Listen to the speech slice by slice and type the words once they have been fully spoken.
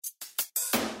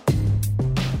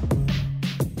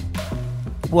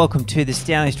Welcome to the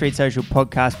Stanley Street Social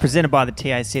Podcast presented by the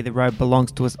TAC. The road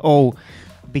belongs to us all.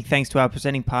 Big thanks to our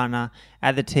presenting partner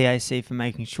at the TAC for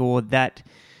making sure that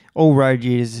all road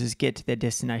users get to their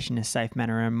destination in a safe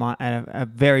manner. And a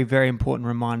very, very important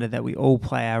reminder that we all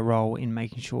play our role in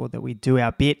making sure that we do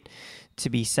our bit to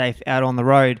be safe out on the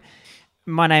road.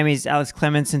 My name is Alex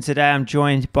Clements, and today I'm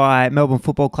joined by Melbourne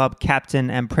Football Club captain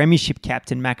and Premiership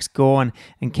captain Max Gawn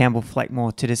and Campbell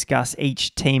Fleckmore to discuss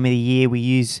each team of the year.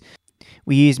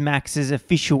 We use Max's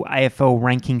official AFL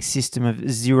ranking system of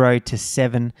 0 to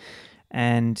 7.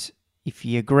 And if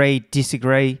you agree,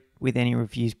 disagree with any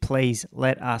reviews, please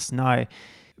let us know.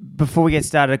 Before we get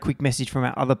started, a quick message from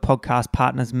our other podcast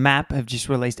partners. MAP have just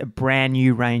released a brand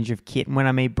new range of kit. And when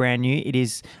I mean brand new, it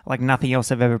is like nothing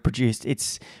else I've ever produced.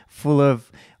 It's full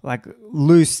of like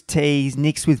loose tees,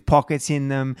 nicks with pockets in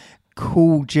them,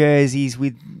 cool jerseys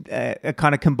with it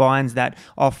kind of combines that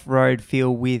off-road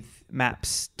feel with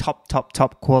MAP's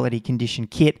top quality condition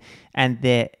kit and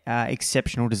their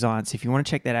exceptional design. So if you want to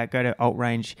check that out, go to Alt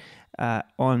Range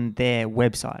on their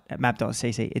website at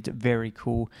map.cc. It's very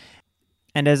cool.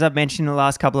 And as I've mentioned in the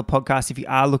last couple of podcasts, if you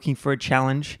are looking for a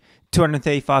challenge,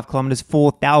 235 kilometers,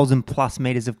 4,000 plus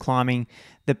meters of climbing,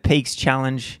 the Peaks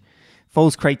Challenge,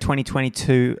 Falls Creek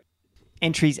 2022,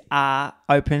 entries are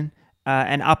open.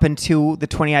 And up until the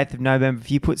 28th of November, if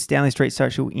you put Stanley Street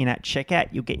Social in at checkout,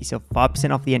 you'll get yourself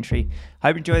 5% off the entry.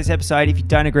 Hope you enjoy this episode. If you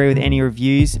don't agree with any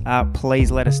reviews,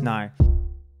 please let us know.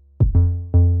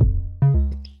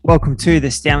 Welcome to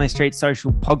the Stanley Street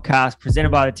Social Podcast presented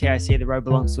by the TAC. The road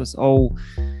belongs to us all.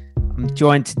 I'm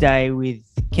joined today with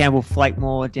Campbell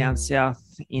Fleckmore down south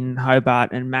in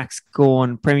Hobart and Max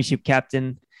Gawn, Premiership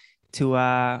captain,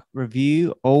 to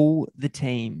review all the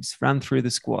teams, run through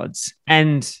the squads,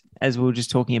 and as we were just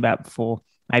talking about before,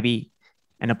 maybe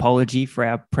an apology for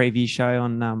our preview show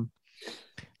on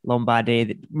Lombardia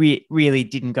that really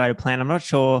didn't go to plan. I'm not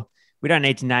sure. We don't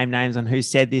need to name names on who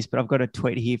said this, but I've got a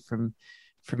tweet here from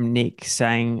Nick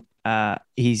saying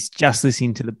he's just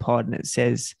listening to the pod and it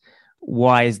says,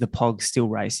 "Why is the Pog still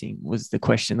racing?" was the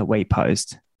question that we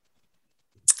posed.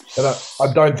 And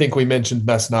I don't think we mentioned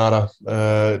Masnada,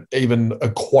 even a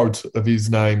quote of his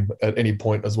name at any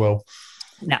point as well.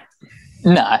 No.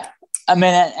 I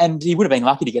mean, and he would have been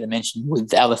lucky to get a mention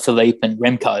with Alaphilippe and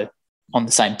Remco on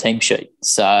the same team sheet.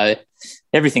 So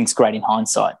everything's great in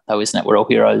hindsight, though, isn't it? We're all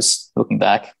heroes looking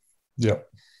back. Yeah.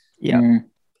 Been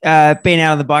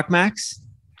out on the bike, Max?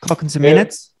 Clocking some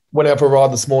minutes? Went out for a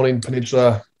ride this morning,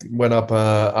 Peninsula, went up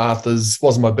Arthur's.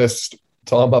 Wasn't my best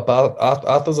time up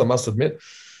Arthur's, I must admit.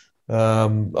 I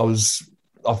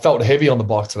felt heavy on the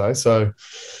bike today,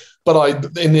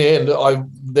 but in the end,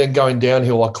 then going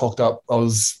downhill, I clocked up. I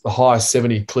was a high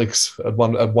 70 clicks at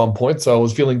one point, so I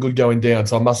was feeling good going down.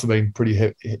 So I must have been pretty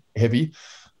heavy.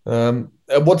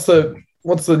 What's the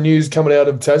news coming out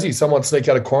of Tassie? Someone sneak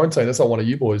out of quarantine. That's not one of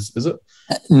you boys, is it?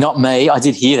 Not me. I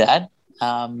did hear that.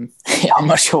 I'm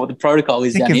not sure what the protocol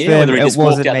is down here. Whether it just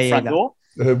walked out the front door.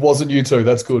 It wasn't you two.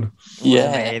 That's good.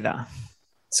 Yeah, either.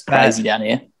 It's crazy down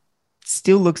here.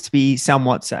 Still looks to be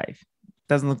somewhat safe.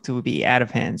 Doesn't look to be out of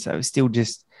hand. So still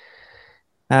just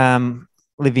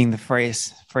living the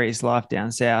freest life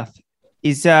down south.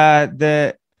 Does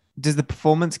the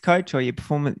performance coach or your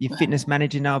fitness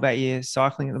manager know about your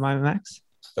cycling at the moment, Max?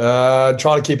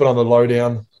 Trying to keep it on the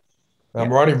lowdown.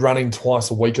 We're only running twice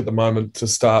a week at the moment to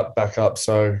start back up.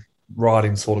 So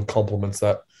riding sort of complements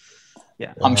that.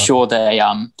 Yeah, I'm sure they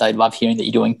love hearing that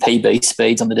you're doing PB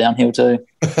speeds on the downhill too.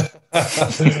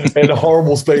 And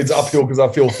horrible speeds uphill because I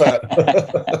feel fat.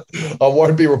 I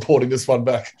won't be reporting this one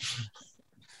back.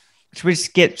 Should we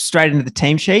just get straight into the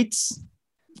team sheets?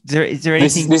 Is there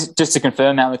anything? This, just to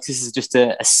confirm, Alex, this is just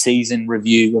a season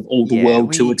review of all the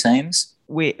World Tour teams.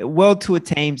 World Tour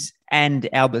teams and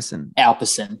Alberson.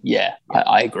 Yeah,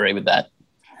 I agree with that.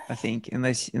 I think,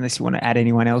 unless you want to add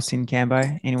anyone else in,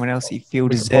 Cambo, anyone else you feel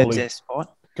deserves their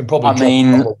spot. Can probably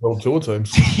World Tour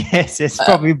teams. Yes, that's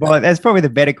probably the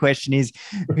better question is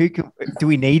do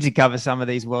we need to cover some of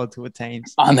these World Tour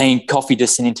teams? I mean,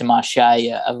 Cofidis and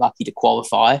Intermarché are lucky to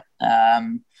qualify.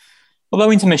 Although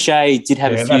Intermarché did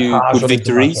have a few good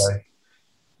victories.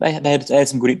 They had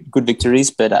some good victories,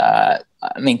 but I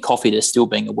mean, Cofidis still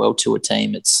being a World Tour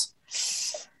team,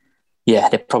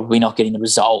 they're probably not getting the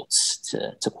results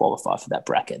to qualify for that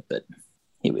bracket, but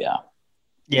here we are.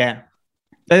 Yeah.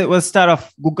 We'll start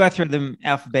off. We'll go through them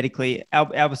alphabetically.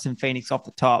 Alberson Phoenix off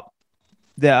the top.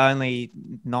 The only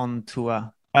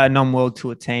non-World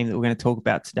Tour team that we're going to talk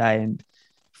about today, and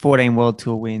 14 World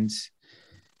Tour wins.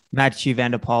 Mathieu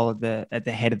van der Poel at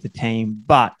the head of the team.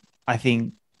 But I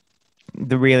think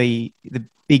the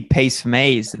big piece for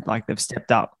me is that, like, they've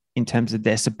stepped up in terms of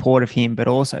their support of him, but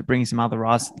also bring some other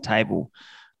riders to the table.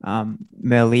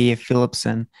 Merlier,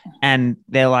 Philipsen, and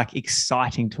they're like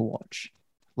exciting to watch,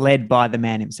 led by the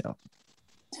man himself.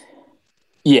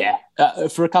 Yeah,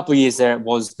 for a couple of years there, it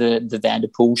was the Van der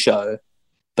Poel show.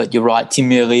 But you're right, Tim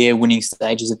Merlier winning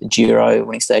stages at the Giro,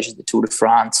 winning stages at the Tour de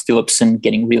France, Philipsen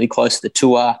getting really close to the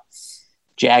Tour,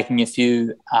 jagging a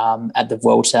few at the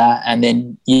Vuelta. And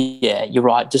then, yeah, you're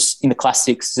right, just in the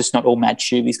classics, just not all mad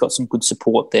tube. He's got some good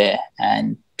support there.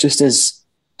 And just as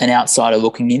an outsider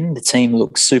looking in, the team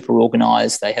looks super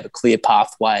organised. They have a clear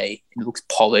pathway. It looks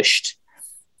polished.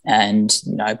 And,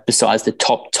 you know, besides the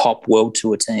top World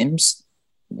Tour teams,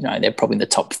 you know, they're probably in the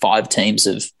top 5 teams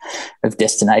of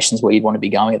destinations where you'd want to be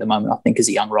going at the moment, I think, as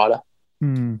a young rider.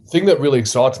 The thing that really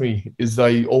excites me is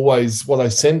they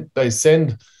send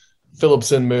Philipsen,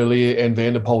 Merlier and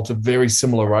Van der Poel to very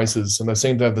similar races, and they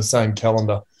seem to have the same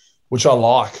calendar, which I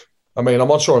like. I mean, I'm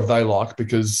not sure if they like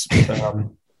because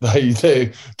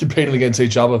they're competing against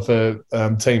each other for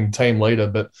team leader,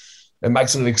 but it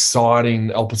makes it an exciting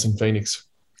Alpecin Phoenix.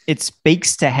 It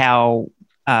speaks to how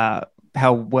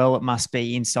well it must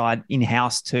be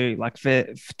in-house too. Like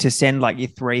to send like your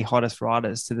 3 hottest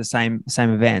riders to the same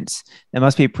events, there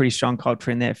must be a pretty strong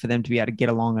culture in there for them to be able to get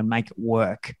along and make it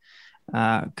work.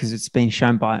 Because it's been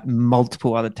shown by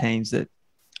multiple other teams that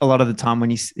a lot of the time when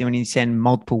you send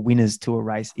multiple winners to a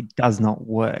race, it does not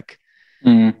work.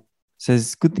 So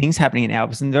there's good things happening in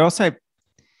Alpecin. They're also, I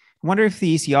wonder if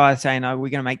the ECI are saying, "Oh, we're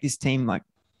going to make this team like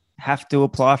have to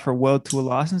apply for a World Tour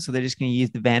license," so they're just going to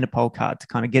use the Van der Poel card to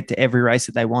kind of get to every race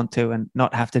that they want to and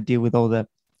not have to deal with all the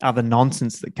other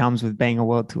nonsense that comes with being a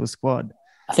World Tour squad.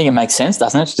 I think it makes sense,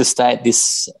 doesn't it? To just stay at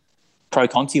this Pro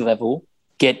Conti level,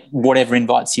 get whatever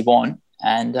invites you want,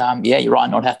 and yeah, you're right,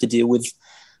 not have to deal with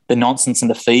the nonsense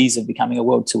and the fees of becoming a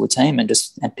World Tour team and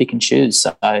pick and choose.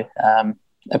 So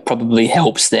it probably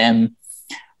helps them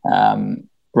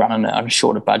run on a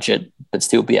shorter budget, but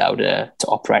still be able to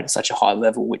operate at such a high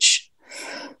level, which,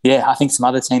 yeah, I think some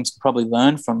other teams can probably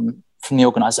learn from the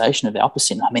organisation of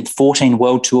Alpecin. I mean, 14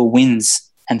 World Tour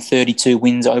wins and 32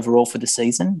 wins overall for the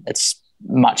season. It's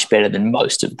much better than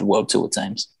most of the World Tour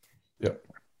teams. Yep.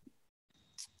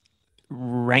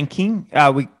 Ranking,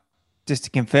 just to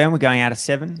confirm, we're going out of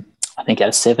 7? I think out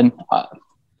of 7.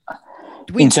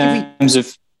 In terms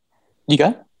of... You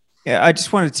go? Yeah, I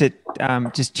just wanted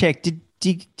to just check. Do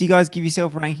you guys give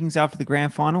yourself rankings after the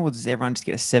grand final, or does everyone just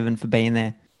get a 7 for being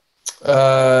there?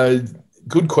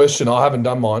 Good question. I haven't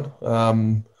done mine.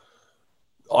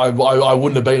 I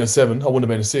wouldn't have been a 7. I wouldn't have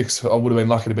been a 6. I would have been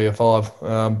lucky to be a 5.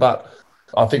 But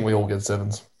I think we all get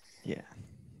 7s. Yeah.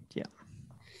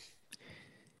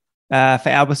 For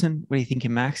Alpecin, what are you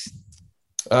thinking, Max?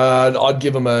 I'd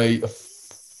give him a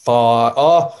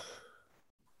 5.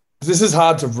 This is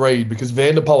hard to read because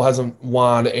Van der Poel hasn't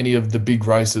won any of the big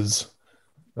races.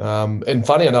 And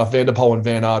funny enough, Van der Poel and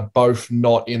Van Aert both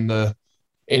not in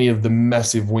any of the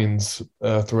massive wins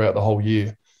throughout the whole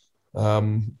year. So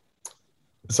I'm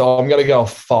going to go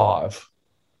 5.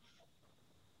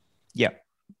 Yeah.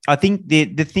 I think the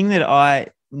thing that I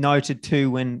noted too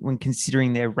when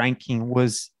considering their ranking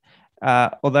was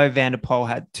although Van der Poel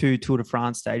had 2 Tour de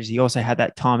France stages, he also had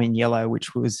that time in yellow,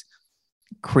 which was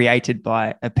created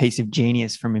by a piece of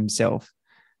genius from himself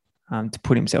to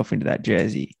put himself into that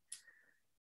jersey.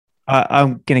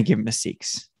 I'm going to give him a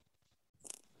 6.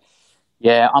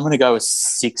 Yeah, I'm going to go with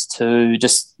 6 too.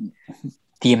 Just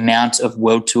the amount of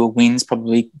World Tour wins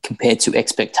probably compared to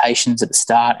expectations at the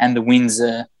start, and the wins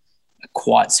are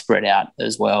quite spread out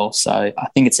as well. So I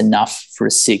think it's enough for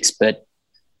a 6. But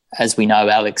as we know,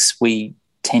 Alex, we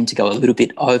tend to go a little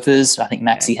bit overs. I think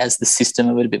Maxi has the system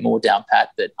a little bit more down pat,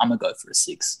 but I'm going to go for a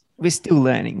 6. We're still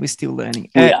learning.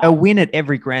 A win at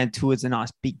every Grand Tour is a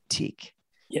nice big tick.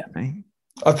 Yeah. Right?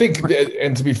 I think,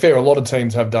 and to be fair, a lot of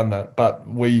teams have done that, but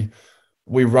we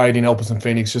rate in Alpecin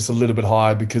Phoenix just a little bit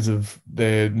higher because of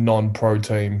their non-pro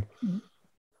team.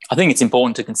 I think it's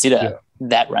important to consider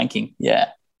that ranking. Yeah.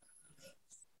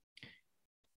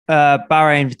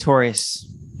 Bahrain victorious.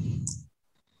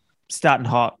 Starting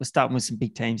hot. We're starting with some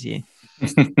big teams here.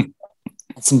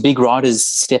 Some big riders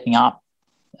stepping up.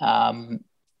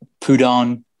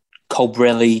 Prudhomme,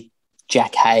 Colbrelli,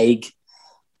 Jack Haig.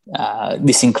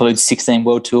 This includes 16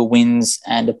 World Tour wins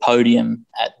and a podium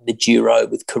at the Giro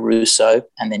with Caruso,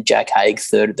 and then Jack Haig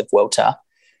 3rd at the Vuelta.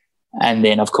 And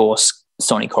then, of course,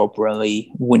 Sonny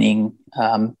Colbrelli winning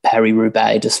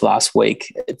Paris-Roubaix just last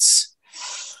week.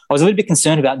 I was a little bit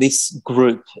concerned about this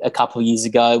group a couple of years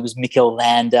ago. It was Mikel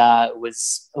Landa. It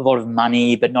was a lot of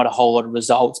money, but not a whole lot of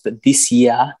results. But this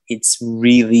year, it's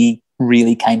really,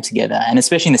 really came together. And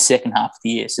especially in the second half of the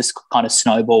year, it's just kind of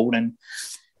snowballed. And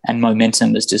and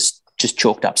momentum has just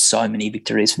chalked up so many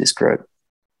victories for this group.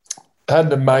 Had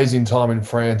an amazing time in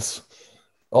France.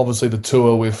 Obviously, the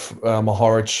tour with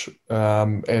Mohoric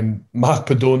and Marc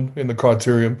Padun in the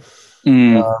Criterium.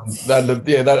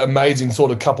 That amazing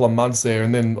sort of couple of months there,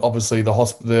 and then obviously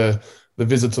the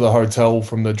visit to the hotel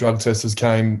from the drug testers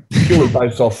came purely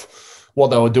based off what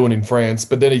they were doing in France.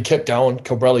 But then he kept going.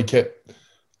 Colbrelli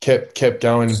kept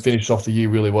going and finished off the year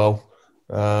really well,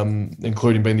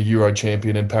 including being the Euro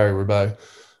champion and Paris-Roubaix.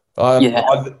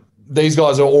 These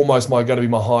guys are almost going to be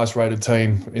my highest rated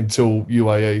team until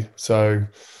UAE. So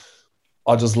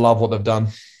I just love what they've done.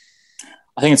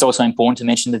 I think it's also important to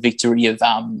mention the victory of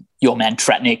your man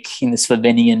Tratnik in the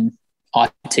Slovenian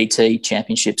ITT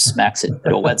championships. Max,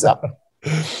 it all adds up.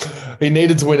 He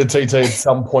needed to win a TT at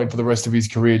some point for the rest of his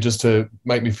career just to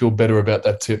make me feel better about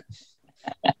that tip.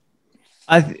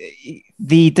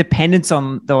 The dependence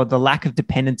on the lack of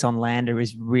dependence on Landa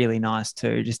is really nice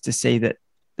too, just to see that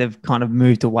they've kind of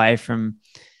moved away from.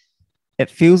 It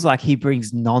feels like he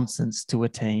brings nonsense to a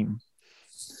team.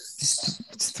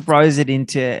 Just throws it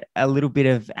into a little bit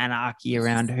of anarchy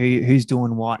around who's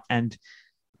doing what. And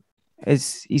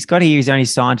he's only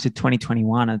signed to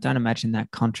 2021. I don't imagine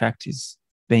that contract is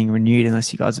being renewed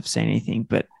unless you guys have seen anything.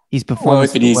 But his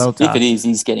performance if it is,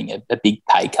 he's getting a big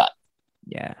pay cut.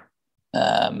 Yeah.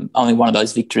 Only one of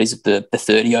those victories of the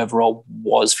 30 overall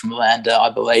was from Landa,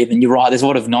 I believe. And you're right, there's a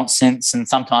lot of nonsense, and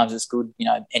sometimes it's good.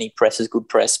 Any press is good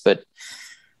press, but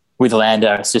with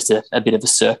Landa, it's just a bit of a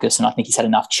circus. And I think he's had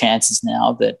enough chances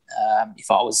now that if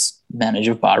I was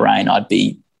manager of Bahrain, I'd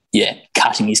be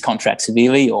cutting his contract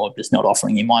severely or just not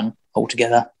offering him one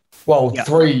altogether. Well,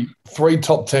 three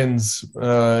top tens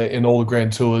in all the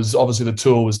Grand Tours. Obviously, the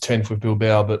Tour was 10th with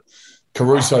Bilbao, but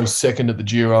Caruso second at the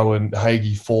Giro and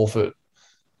Hagi fourth at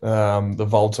the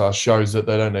Volta shows that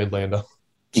they don't need Landa.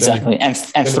 Exactly, and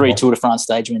 3 Tour de France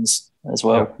stage wins as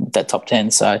well, that top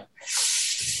 10. So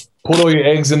put all your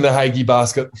eggs in the Hagi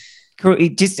basket.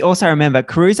 Just also remember,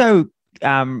 Caruso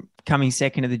coming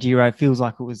second at the Giro feels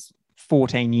like it was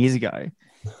 14 years ago.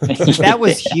 That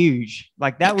was huge.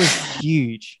 That was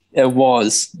huge. It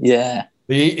was, yeah.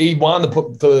 He won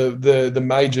the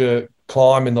major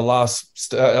climb in the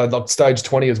last stage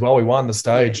 20 as well. He won the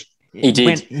stage. He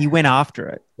did. He went after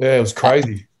it. Yeah, it was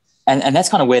crazy. And that's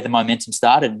kind of where the momentum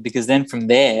started, because then from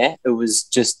there it was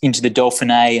just into the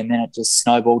Dauphiné, and then it just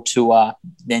snowballed to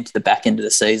the back end of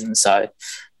the season. So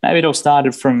maybe it all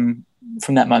started from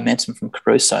that momentum from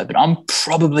Caruso. But I'm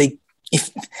probably,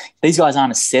 if these guys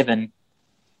aren't a 7,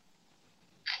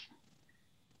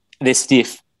 they're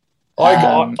stiff.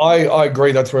 I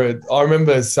agree. That's where I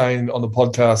remember saying on the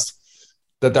podcast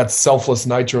that selfless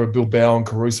nature of Bilbao and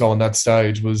Caruso on that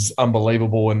stage was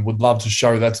unbelievable, and would love to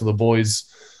show that to the boys.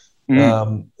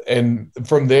 And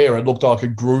from there, it looked like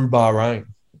it grew Bahrain.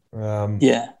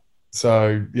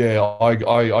 So,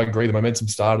 I agree. The momentum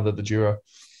started at the Giro.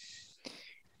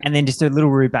 And then just a little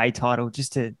Roubaix title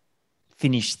just to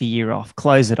finish the year off,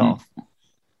 close it off.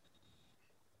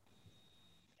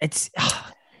 It's...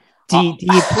 Do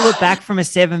you pull it back from a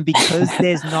 7 because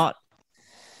there's not...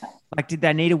 did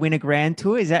they need to win a Grand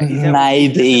Tour? Is that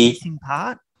maybe the missing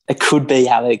part? It could be,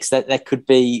 Alex. That could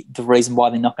be the reason why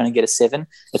they're not going to get a 7.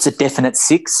 It's a definite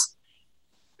 6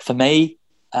 for me.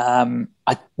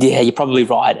 You're probably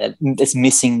right. It's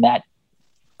missing that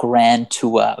Grand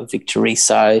Tour victory.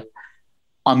 So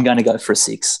I'm going to go for a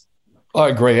 6. I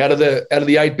agree. Out of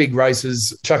the 8 big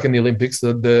races, chuck in the Olympics,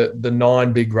 the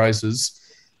 9 big races,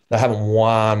 they haven't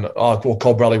won.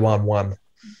 Colbrelli won 1.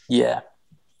 Yeah.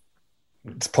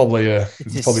 It's probably a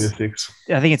 6.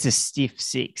 I think it's a stiff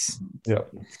 6. Yeah.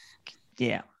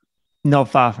 Yeah. Not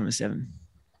far from a 7,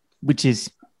 which is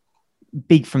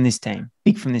big from this team.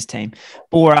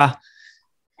 Bora,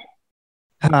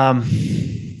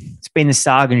 it's been the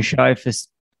Sagan show for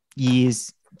few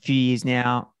years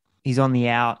now. He's on the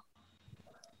out.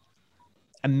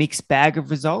 A mixed bag of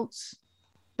results,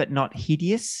 but not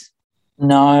hideous.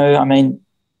 No, I mean,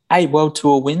 8 World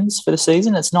Tour wins for the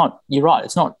season. It's not, you're right,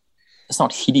 it's not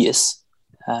hideous.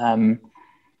 I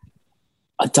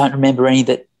don't remember any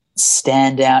that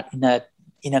stand out in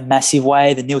a massive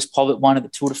way. The Niels Povit one at the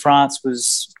Tour de France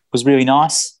was really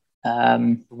nice.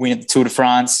 Win at the Tour de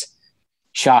France.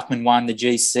 Sharkman won the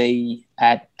GC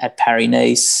at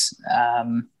Paris-Nice.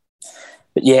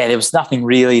 But yeah, there was nothing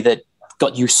really that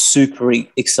got you super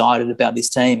excited about this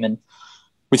team. And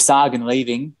with Sagan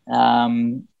leaving,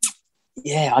 I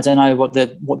don't know what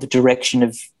the direction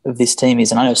of this team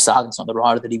is. And I know Sagan's not the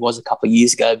rider that he was a couple of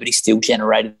years ago, but he still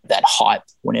generated that hype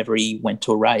whenever he went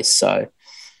to a race. So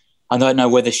I don't know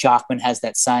whether Sharkman has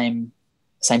that same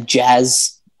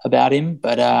jazz about him,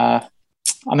 but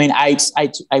I mean, eight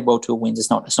World Tour wins. It's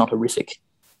not horrific.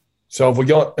 So have we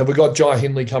got Jai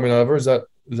Hindley coming over? Is that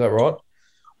right?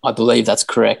 I believe that's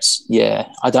correct.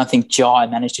 Yeah, I don't think Jai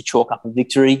managed to chalk up a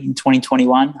victory in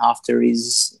 2021 after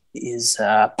his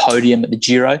podium at the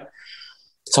Giro.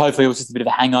 So hopefully it was just a bit of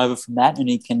a hangover from that, and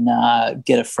he can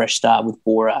get a fresh start with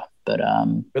Bora. But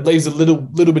it leaves a little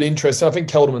bit interesting. I think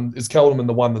Kelderman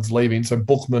the one that's leaving. So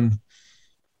Bookman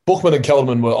and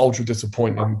Kelderman were ultra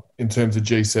disappointing in terms of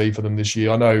GC for them this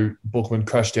year. I know Bookman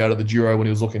crashed out at the Giro when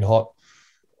he was looking hot.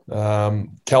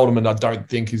 Kelderman, I don't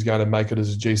think he's going to make it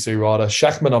as a GC rider.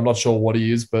 Shackman, I'm not sure what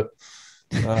he is, but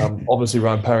obviously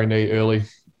ran Paris-Nice early.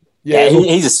 Yeah,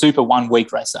 he's a super 1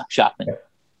 week racer, Shackman. Yeah.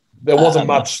 There wasn't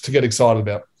much to get excited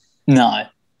about. No.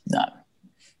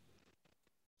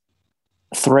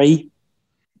 3,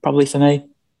 probably for me.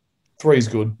 3's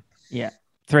good. Yeah,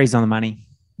 3's on the money.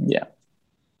 Yeah.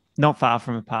 Not far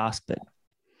from a pass, but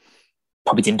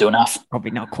probably didn't do enough.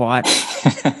 Probably not quite.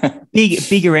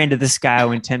 Bigger end of the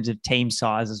scale in terms of team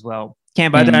size as well.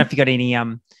 Cambo, I don't know if you got any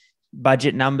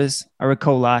budget numbers. I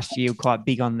recall last year you were quite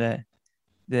big on the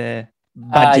budget.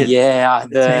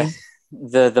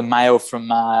 The mail from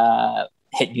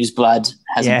Het News Blood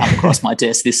hasn't come across my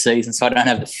desk this season, so I don't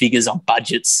have the figures on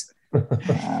budgets.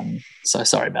 So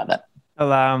sorry about that.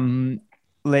 I'll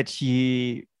let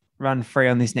you run free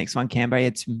on this next one, Cambo. You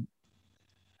had some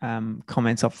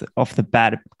comments off the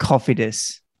bat.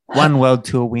 Cofidis, 1 World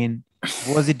Tour win.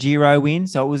 It was a Giro win,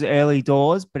 so it was early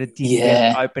doors, but it didn't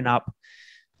really open up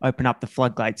the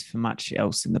floodgates for much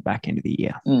else in the back end of the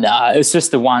year. No, it was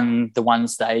just the one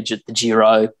stage at the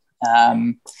Giro.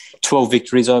 12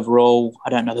 victories overall. I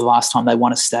don't know the last time they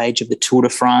won a stage of the Tour de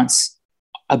France.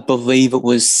 I believe it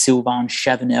was Sylvain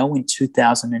Chavanel in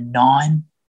 2009.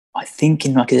 I think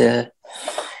in like a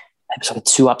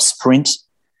 2-up sprint.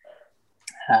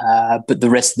 But the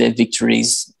rest of their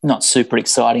victories, not super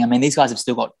exciting. I mean, these guys have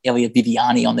still got Elia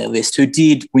Viviani on their list, who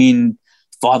did win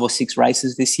 5 or 6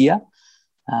 races this year.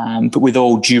 But with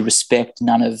all due respect,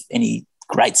 none of any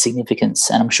great significance.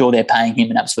 And I'm sure they're paying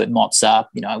him an absolute mozza.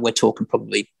 We're talking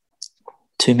probably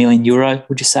 €2 million,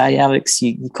 would you say, Alex?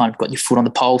 You kind of got your foot on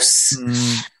the pulse.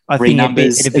 I think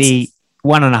it'd be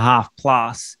 1.5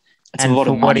 plus. It's a lot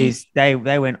of money. They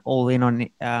went all in on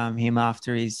him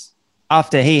after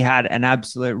he had an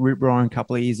absolute rip-roaring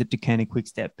couple of years at Deceuninck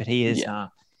Quick-Step, but he has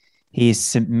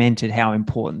cemented how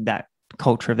important that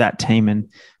culture of that team and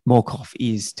Morkov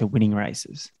is to winning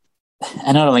races.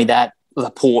 And not only that,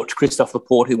 Christophe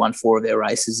Laporte, who won 4 of their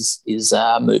races, is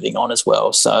moving on as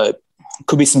well. So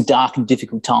could be some dark and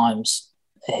difficult times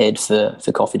ahead for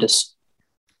Cofidis.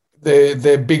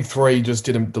 Their big 3 just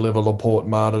didn't deliver. Laporte,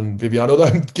 Martin, Vivian.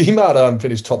 Although Guimard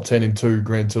finished top 10 in 2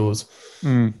 Grand Tours.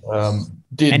 Was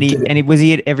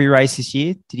he at every race this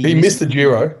year? He missed the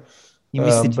Giro. He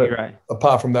missed the Giro.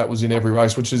 Apart from that, was in every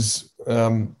race, which is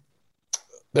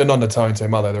they're not an Italian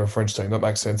team, are they? They're a French team. That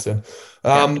makes sense then.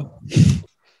 But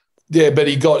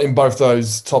he got in both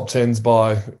those top 10s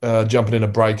by jumping in a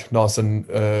break nice and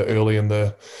early in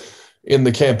the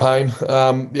campaign.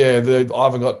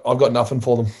 I've got nothing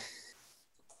for them.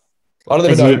 I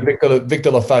don't even know who Victor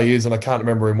Lafay is, and I can't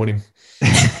remember him winning.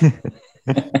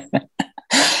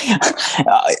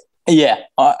 I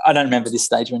don't remember this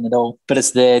stage win at all, but it's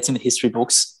there. It's in the history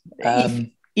books.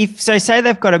 Say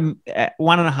they've got a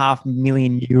 €1.5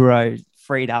 million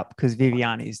freed up because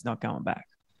Viviani is not going back.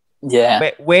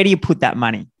 Yeah, where do you put that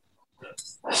money?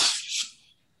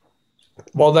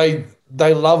 Well, they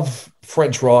love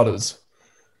French riders,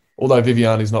 although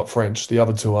Viviani's not French. The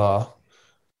other 2 are.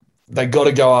 They got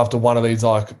to go after one of these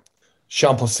like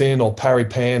Champoussin or Paris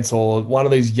Pants or one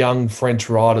of these young French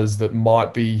riders that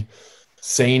might be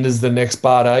seen as the next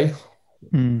Bardet.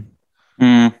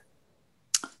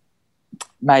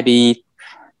 Maybe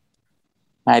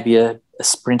a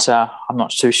sprinter. I'm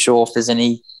not too sure if there's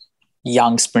any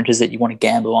young sprinters that you want to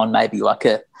gamble on. Maybe like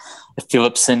a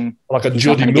Philipsen. Like a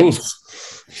Jordi Moose.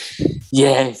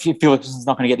 Yeah, if Philipsen's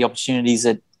not going to get the opportunities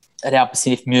at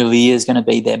Alpecin, if Mulier is going to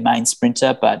be their main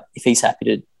sprinter, but if he's happy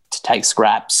to take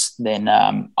scraps, then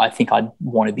I think I'd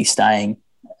want to be staying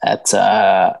at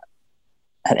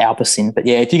Alpecin. But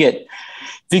yeah, if you get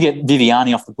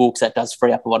Viviani off the books, that does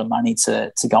free up a lot of money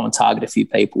to go and target a few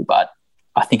people. But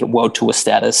I think at World Tour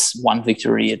status, 1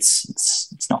 victory,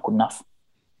 it's not good enough.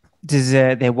 Does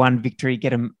their 1 victory get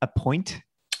them a point?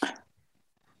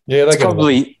 Yeah,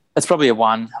 it's probably a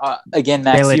 1. Again,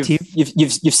 Max,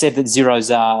 you've said that zeros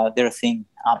they're a thing,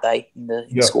 aren't they, in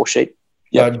the score sheet?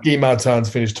 Yeah, Guy Martin's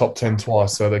finished top 10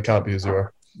 twice, so there can't be a 0.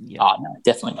 Yeah. Oh no,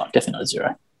 definitely not. Definitely not a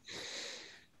 0.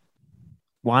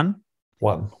 1.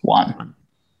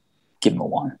 Give him a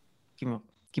 1. Give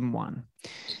him 1.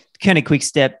 Koenig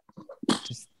Quick-Step,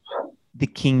 just the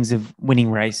kings of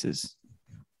winning races.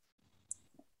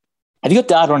 Have you got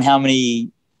data on how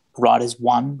many riders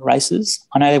won races?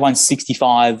 I know they won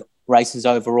 65 races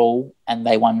overall, and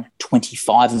they won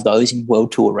 25 of those in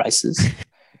World Tour races.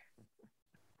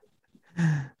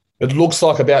 It looks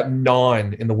like about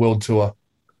 9 in the World Tour.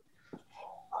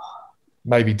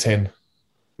 Maybe 10.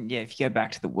 Yeah, if you go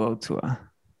back to the World Tour.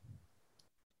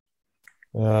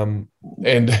 And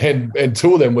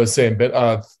 2 of them were Sam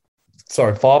Bennett.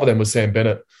 5 of them was Sam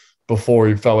Bennett before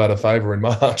he fell out of favour in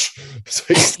March.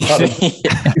 So he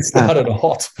started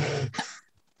hot.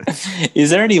 Is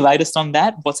there any latest on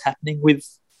that? What's happening with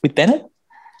Bennett?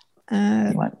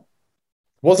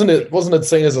 Wasn't it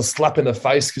seen as a slap in the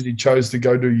face because he chose to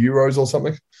go do Euros or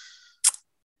something?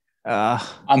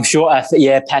 I'm sure.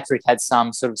 Patrick had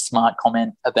some sort of smart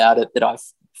comment about it that I've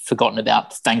forgotten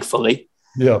about. Thankfully.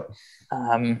 Yeah.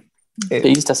 But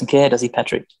he just doesn't care, does he,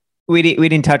 Patrick? We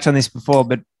didn't touch on this before,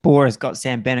 but Bora's got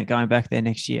Sam Bennett going back there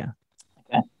next year.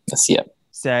 Okay.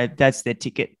 So that's their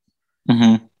ticket.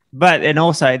 Mm-hmm. But, and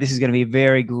also, this is going to be a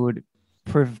very good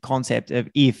proof of concept of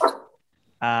if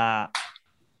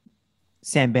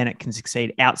Sam Bennett can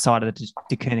succeed outside of the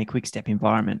DeKerner Quick-Step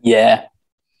environment. Yeah.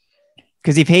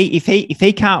 Because if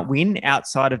he can't win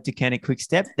outside of DeKerner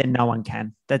Quick-Step, then no one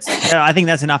can. I think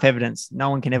that's enough evidence. No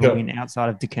one can ever win outside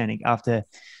of DeKerner after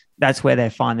that's where they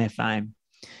find their fame.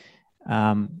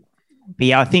 But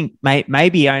yeah, I think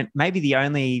maybe the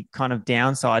only kind of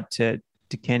downside to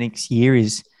DeKernig's year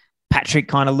is Patrick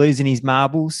kind of losing his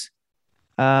marbles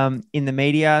in the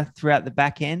media throughout the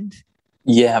back end.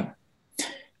 Yeah.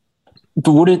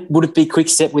 But would it be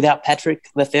Quick-Step without Patrick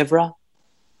Lefevre?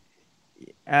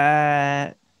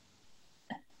 I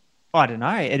don't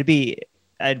know. It'd be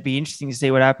interesting to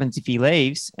see what happens if he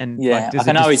leaves. And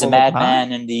I know he's a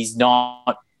madman and he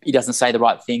doesn't say the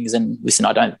right things. And listen,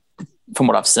 from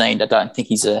what I've seen, I don't think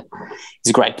he's a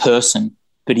great person,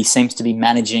 but he seems to be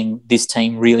managing this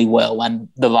team really well. And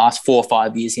the last 4 or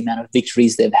 5 years, the amount of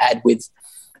victories they've had with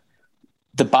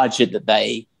the budget that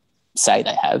they say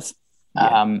they have,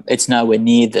 it's nowhere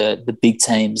near the big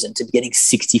teams. And to be getting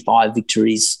 65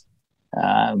 victories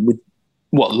with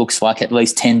what looks like at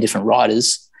least 10 different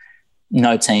riders,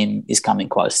 no team is coming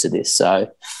close to this. So,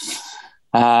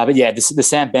 but yeah, the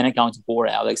Sam Bennett going to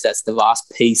Bora, Alex, that's the last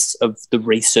piece of the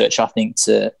research, I think,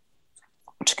 to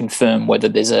confirm whether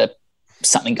there's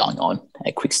something going on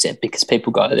at Quick-Step, because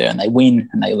people go there and they win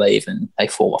and they leave and they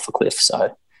fall off a cliff.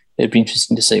 So it'd be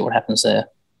interesting to see what happens there.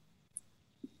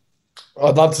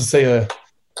 I'd love to see a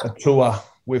tour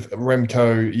with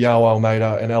Remco, Yao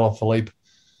Almeida and Alaphilippe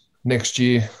next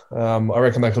year. I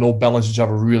reckon they could all balance each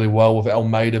other really well, with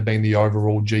Almeida being the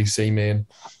overall GC man.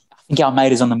 I think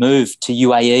Almeida's on the move to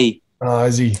UAE.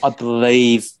 Is he? I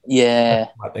believe, yeah.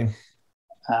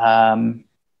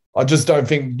 I just don't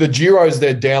think the Giro's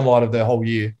their downlight of their whole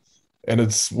year, and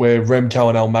it's where Remco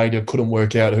and Almeida couldn't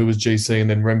work out who was GC, and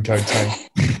then Remco tanked.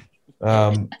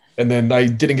 And then they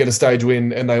didn't get a stage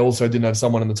win, and they also didn't have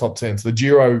someone in the top 10. So the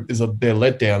Giro is their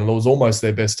letdown, and it was almost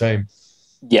their best team.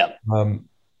 Yeah.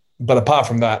 But apart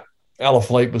from that,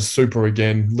 Alaphilippe was super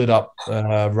again, lit up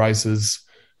races.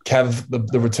 Cav,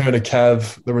 the return of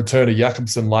Cav, the return of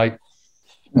Jakobsen late,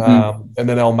 and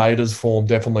then Almeida's form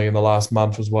definitely in the last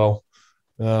month as well.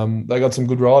 They got some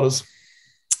good riders.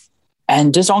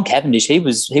 And just on Cavendish, he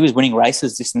was winning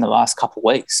races just in the last couple of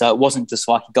weeks. So it wasn't just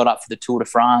like he got up for the Tour de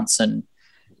France and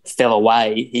fell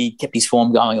away. He kept his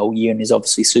form going all year and is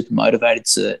obviously super motivated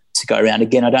to go around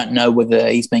again. I don't know whether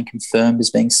he's been confirmed as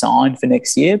being signed for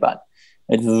next year, but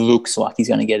it looks like he's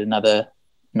going to get another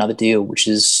deal, which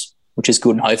is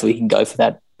good, and hopefully he can go for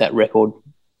that record.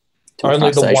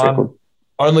 Only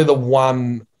the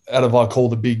one out of, I call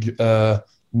the big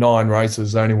 9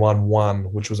 races, only won one,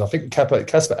 which was, I think, Casper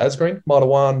Asgreen might have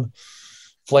won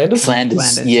Flanders,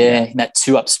 yeah, in that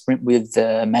 2-up sprint with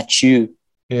Mathieu.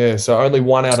 Yeah, so only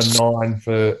 1 out of 9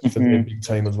 for their big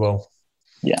team as well.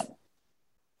 Yeah.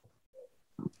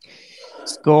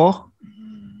 Score?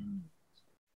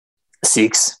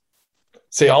 6.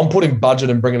 See, I'm putting budget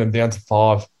and bringing them down to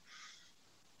 5.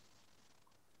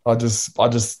 I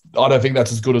don't think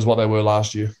that's as good as what they were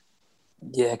last year.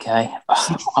 Yeah, okay.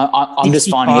 I'm just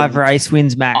finding 5 race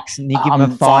wins max, and you give them a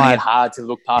 5. Finding it hard to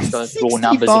look past those raw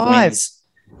numbers of wins.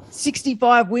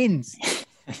 65 wins.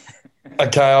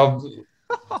 Okay,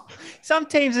 some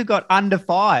teams have got under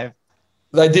 5.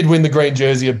 They did win the green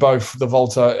jersey at both the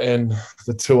Volta and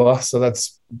the Tour, so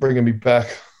that's bringing me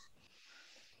back.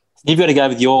 You've got to go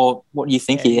with what do you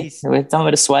think here? Don't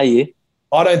let us sway you.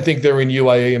 I don't think they're in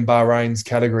UAE and Bahrain's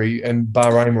category, and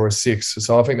Bahrain were a 6,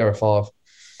 so I think they're a 5.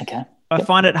 Okay. I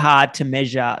find it hard to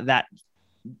measure that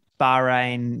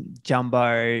Bahrain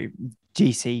Jumbo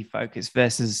GC focus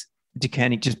versus De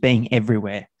Koning just being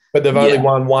everywhere. But they've only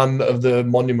won one of the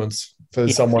monuments for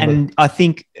someone. And I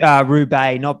think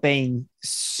Roubaix not being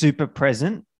super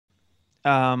present,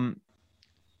 I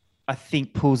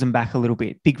think pulls them back a little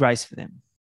bit. Big race for them.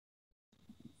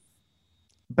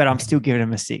 But I'm still giving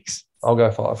them a 6. I'll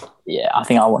go 5. Yeah, I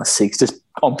think I want a 6, just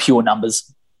on pure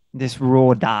numbers. This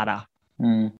raw data.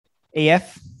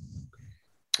 EF?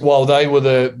 Well, they were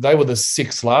the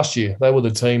 6th last year. They were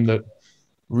the team that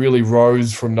really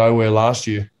rose from nowhere last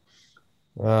year.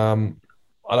 I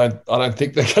don't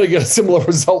think they're going to get a similar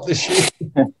result this year.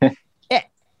 Yeah.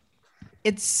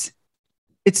 It's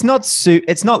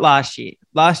not last year.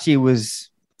 Last year was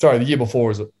the year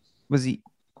before, is it? Was he?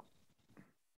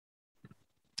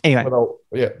 Anyway,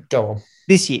 go on.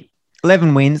 This year,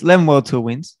 11 wins, 11 World Tour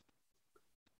wins.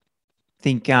 I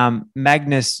think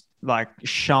Magnus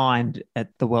shined at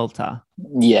the Vuelta.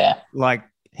 Yeah,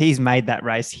 he's made that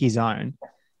race his own.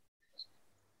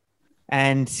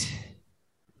 And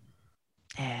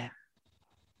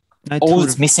all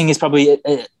that's missing is probably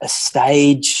a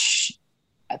stage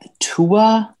at the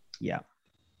Tour. Yeah.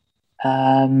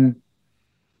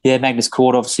 Magnus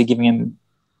Cort obviously giving him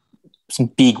some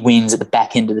big wins at the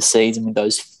back end of the season with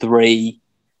those 3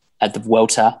 at the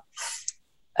Vuelta.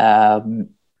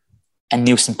 And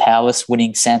Nielsen Powless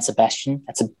winning San Sebastian.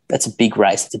 That's a big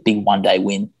race. It's a big one-day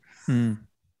win.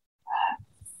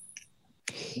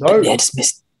 Just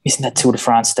missing that Tour de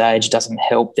France stage doesn't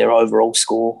help their overall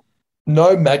score.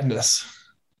 No Magnus.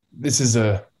 This is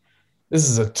a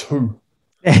 2.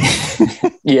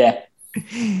 Yeah.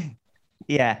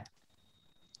 Yeah.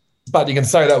 But you can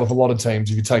say that with a lot of teams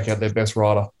if you take out their best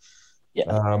rider.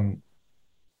 Yeah.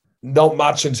 Not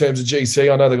much in terms of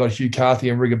GC. I know they've got Hugh Carthy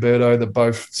and Rigoberto that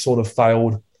both sort of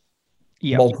failed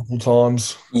multiple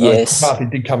times. Yes. Carthy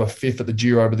did come a 5th at the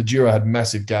Giro, but the Giro had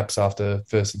massive gaps after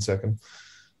 1st and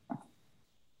 2nd.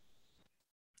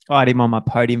 I had him on my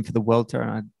podium for the Welter,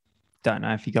 and I don't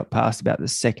know if he got past about the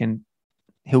 2nd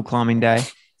hill climbing day.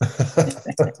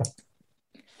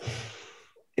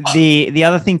 The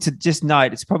other thing to just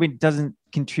note, it probably doesn't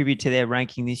contribute to their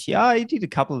ranking this year. He did a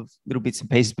couple of little bits and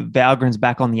pieces, but Valgren's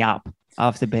back on the up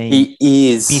after being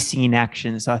missing in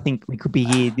action. So I think we could be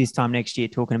here this time next year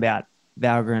talking about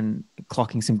Valgren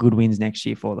clocking some good wins next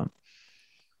year for them.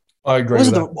 I agree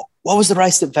with that. What was the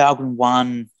race that Valgren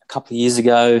won a couple of years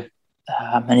ago?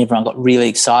 And everyone got really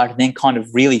excited and then kind of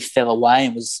really fell away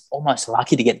and was almost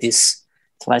lucky to get today's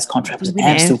contract. Was it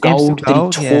Amstel Gold that he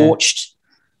torched?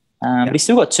 But he's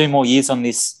still got 2 more years on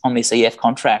this EF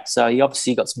contract. So he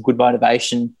obviously got some good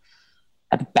motivation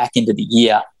at the back end of the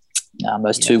year.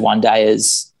 Those 2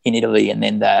 one-dayers in Italy and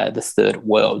then the 3rd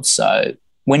World. So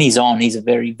when he's on, he's a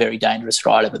very, very dangerous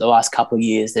rider. But the last couple of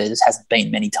years, there just hasn't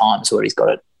been many times where he's got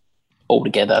it all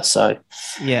together. So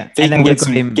if he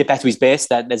can get back to his best,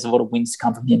 there's a lot of wins to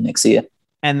come from him next year.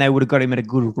 And they would have got him at a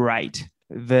good rate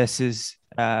versus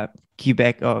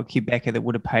Quebecer that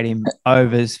would have paid him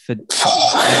overs for.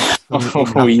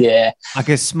 Oh yeah,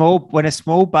 when a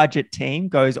small budget team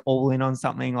goes all in on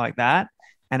something like that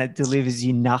and it delivers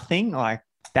you nothing, that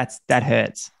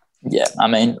hurts. Yeah, I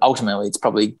mean, ultimately, it's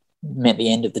probably meant the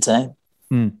end of the team.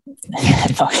 I'm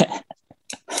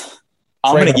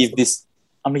going to give this.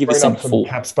 I'm going to give this some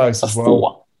cap space as well.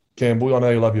 4. Campbell, I know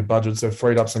you love your budget, so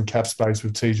freed up some cap space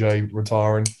with TJ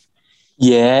retiring.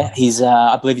 Yeah, he's.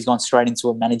 I believe he's gone straight into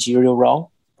a managerial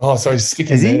role. Oh, so he's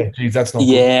sticking there. Jeez, that's not.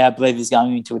 Yeah, good. I believe he's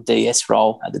going into a DS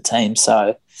role at the team.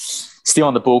 So still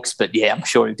on the books, but yeah, I'm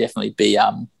sure he'll definitely be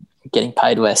getting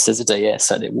paid less as a DS.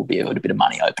 So there will be a little bit of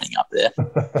money opening up there.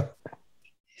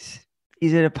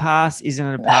 Is it a pass? Isn't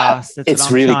it a pass?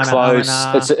 It's really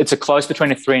close. It's a close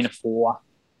between a 3 and a 4.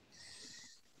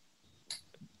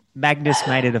 Magnus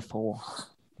made it a 4.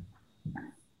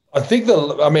 I think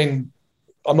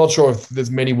I'm not sure if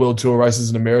there's many World Tour races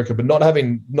in America, but not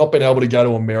being able to go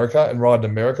to America and ride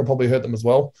in America probably hurt them as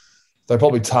well. They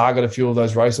probably target a few of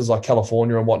those races like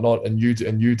California and whatnot and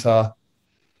Utah.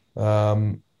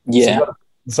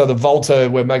 So the Volta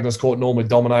where Magnus Cort normally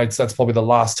dominates, that's probably the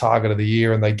last target of the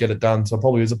year and they get it done. So it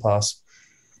probably is a pass.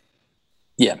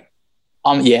 Yeah.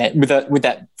 With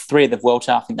that 3 of the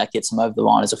Vuelta, I think that gets them over the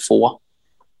line as a 4.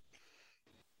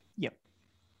 Yep.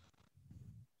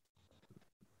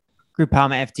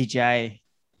 Groupama FDJ.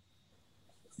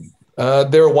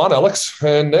 They're a 1, Alex.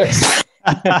 And next.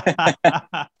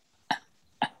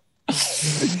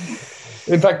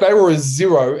 In fact, they were a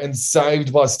 0 and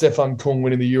saved by Stefan Kung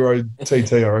winning the Euro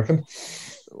TT, I reckon.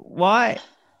 Why?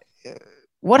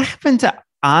 What happened to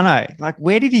Arno?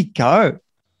 Where did he go?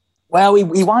 Well,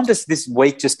 he won just this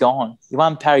week just gone. He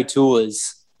won Paris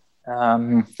Tours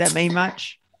Does that mean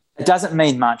much? It doesn't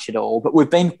mean much at all, but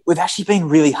we've actually been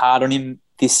really hard on him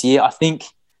this year. I think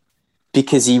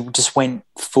because he just went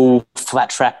full flat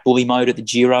track bully mode at the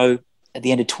Giro at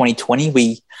the end of 2020.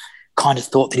 We kind of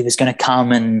thought that he was going to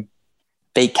come and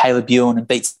beat Caleb Ewan and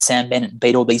beat Sam Bennett and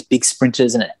beat all these big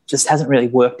sprinters, and it just hasn't really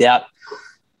worked out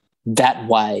that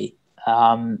way.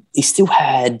 He still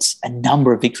had a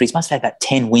number of victories. Must have had about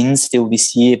 10 wins still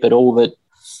this year, but all the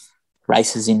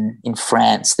races in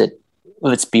France that,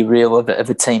 let's be real, of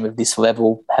a team of this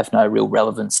level have no real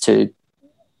relevance to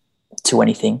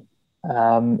anything,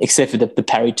 except for the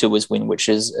Paris Tours win, which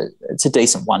is it's a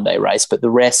decent one-day race, but the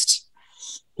rest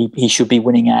he should be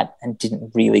winning at and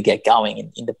didn't really get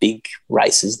going in the big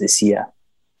races this year.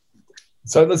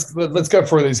 So let's go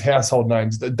through these household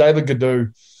names. David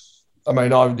Gaudu, I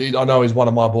mean, I know he's one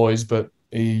of my boys, but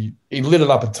he lit it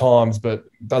up at times, but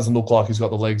doesn't look like he's got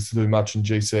the legs to do much in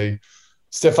GC.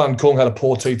 Stefan Kung had a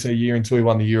poor TT year until he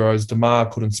won the Euros. Demar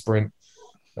couldn't sprint.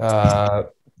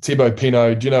 Thibaut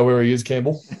Pinot, do you know where he is,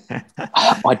 Campbell?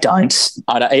 I don't.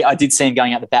 I did see him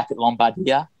going out the back at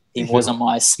Lombardia. He was on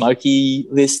my smoky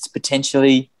list,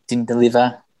 potentially. Didn't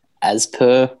deliver as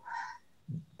per.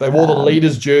 They wore the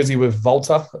leader's jersey with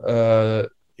Volta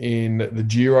in the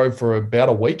Giro for about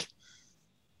a week.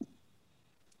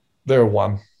 They're a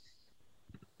one.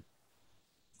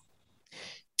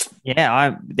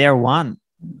 Yeah, they're a one.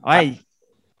 I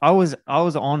was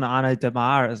on Arnaud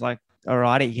Demar. It was like, all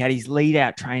right, he had his lead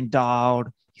out train dialed.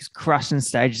 He was crushing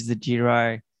stages of the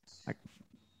Giro. Like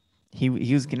he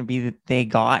was going to be their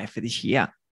guy for this year.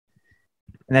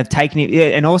 And they've taken it. Yeah,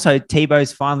 and also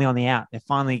Thibaut's finally on the out. They've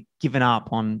finally given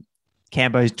up on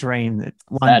Cambo's dream that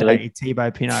one day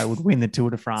Thibaut Pinot would win the Tour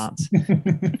de France.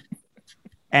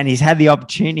 And he's had the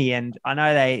opportunity. And I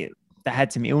know they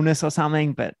had some illness or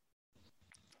something, but it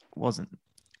wasn't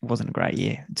a great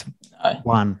year. It's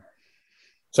one.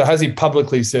 So has he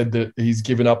publicly said that he's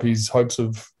given up his hopes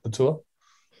of the Tour?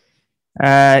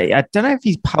 I don't know if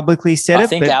he's publicly said it. I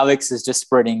think Alex is just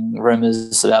spreading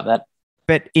rumors about that.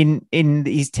 But in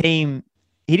his team,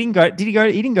 he didn't go. Did he go?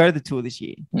 He didn't go to the Tour this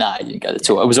year. No, he didn't go to the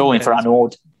Tour. It was all in for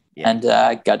Arnaud and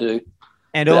Gaudu.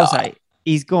 And also,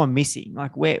 he's gone missing.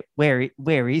 Like where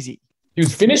is he? He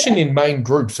was finishing in main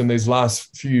groups in these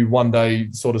last few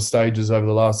one-day sort of stages over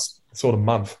the last sort of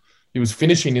month. He was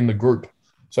finishing in the group.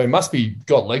 So he must be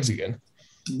got legs again.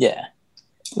 Yeah.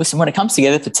 Listen, when it comes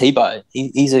together for Thibaut,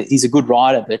 he's a good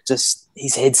rider, but just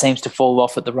his head seems to fall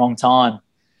off at the wrong time.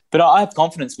 But I have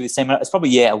confidence with this team. It's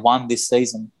probably, a one this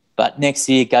season. But next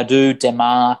year, Gaudu,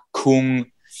 Demar,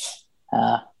 Kung,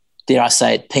 dare I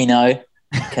say it, Pinot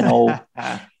can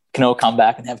all come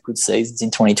back and have good seasons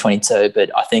in 2022.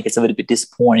 But I think it's a little bit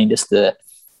disappointing, just the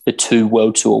two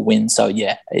World Tour wins. So,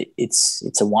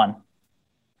 it's a one.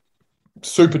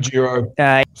 Super Giro,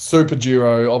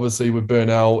 obviously with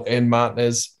Bernal and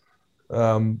Martinez,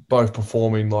 both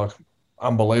performing like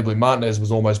unbelievably. Martinez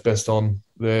was almost best on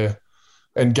there,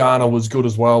 and Garner was good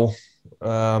as well.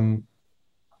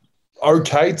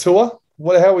 Okay tour,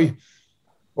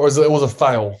 or is it was a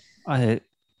fail? A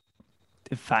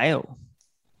fail.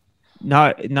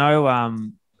 No.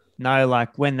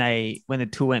 Like when the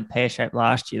tour went pear shaped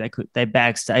last year, they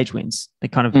bagged stage wins. They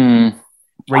kind of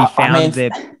refound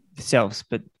their themselves,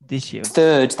 but this year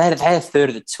third. They had a third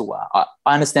of the tour. I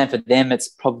understand for them it's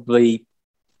probably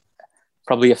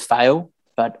a fail,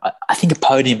 but I think a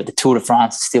podium at the Tour de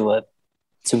France is still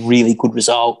it's a really good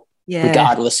result,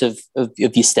 regardless of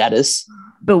your status.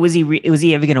 But was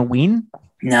he ever going to win?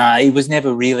 No, he was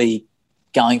never really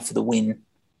going for the win.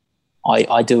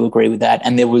 I do agree with that,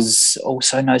 and there was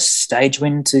also no stage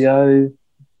win to go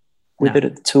with it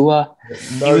at the Tour.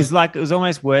 It was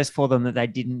almost worse for them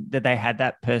that they had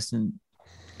that person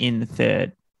in the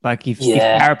third. Like if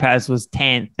Carapaz was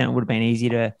 10th, then it would have been easy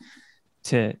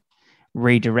to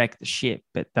redirect the ship,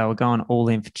 but they were going all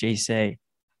in for GC.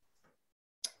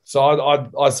 So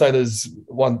I say there's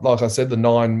one, like I said, the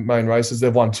 9 main races,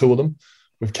 they've won 2 of them,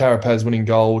 with Carapaz winning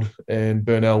gold and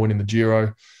Bernal winning the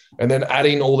Giro. And then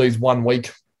adding all these 1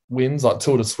 week wins like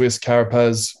Tour de Suisse,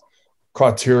 Carapaz,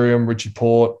 Criterium, Richie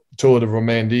Porte, Tour de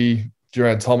Romandie,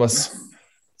 Geraint Thomas.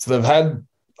 So they've had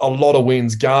a lot of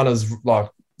wins. Garner's like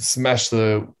smashed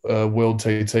the World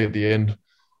TT at the end.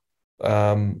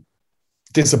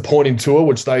 Disappointing tour,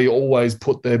 which they always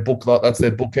put their book, like that's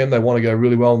their bookend. They want to go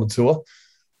really well on the tour.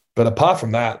 But apart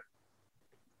from that,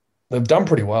 they've done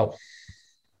pretty well.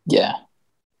 Yeah.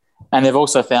 And they've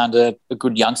also found a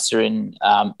good youngster in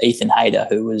Ethan Hayter,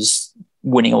 who was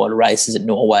winning a lot of races at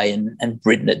Norway and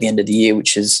Britain at the end of the year,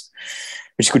 which is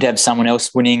good to have someone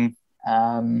else winning.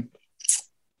 I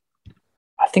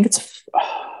think it's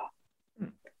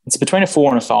It's between a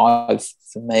 4 and a 5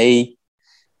 for me.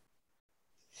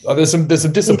 There's some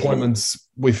disappointments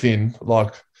within,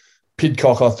 like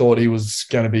Pidcock. I thought he was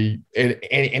going to be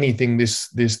anything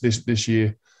this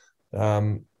year.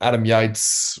 Adam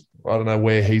Yates, I don't know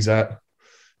where he's at.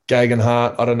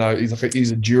 Gegenhardt, I don't know.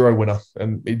 He's a Giro winner,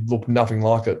 and he looked nothing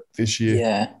like it this year.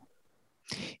 Yeah.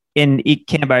 And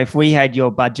Cambo, if we had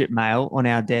your budget mail on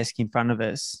our desk in front of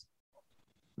us,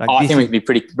 I think we could be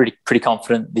pretty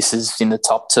confident this is in the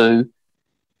top 2.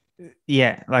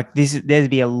 Yeah, like there'd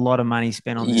be a lot of money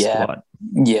spent on this squad.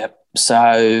 Yeah.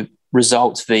 So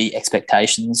results v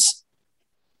expectations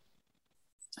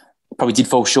probably did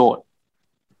fall short.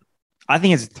 I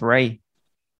think it's a 3.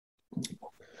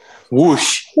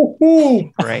 Whoosh.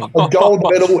 3. A gold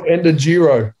medal and a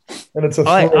Giro, and it's a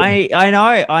 3. I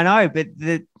know, but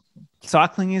the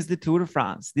cycling is the Tour de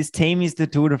France. This team is the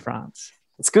Tour de France.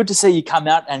 It's good to see you come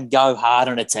out and go hard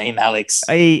on a team, Alex.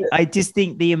 I just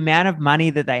think the amount of money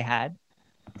that they had.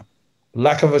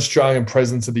 Lack of Australian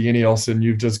presence at the Ineos, and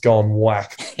you've just gone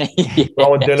whack.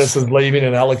 Rowan Dennis is leaving,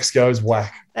 and Alex goes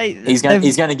whack. He's going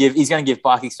to give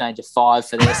Bike Exchange a 5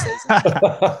 for their season.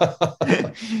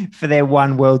 For their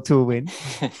one World Tour win.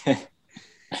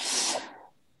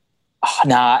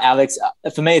 Nah, Alex.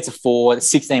 For me, it's a 4.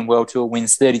 16 World Tour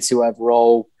wins, 32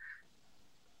 overall.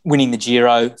 Winning the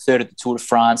Giro, 3rd at the Tour de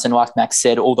France, and like Max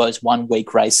said, all those 1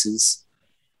 week races.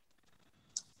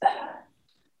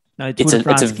 No, Tour de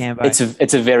France, Cambo.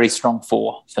 It's a very strong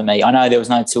 4 for me. I know there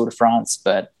was no Tour de France,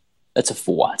 but it's a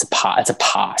 4. It's a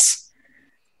pass.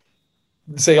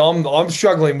 See, I'm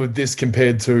struggling with this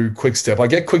compared to Quickstep. I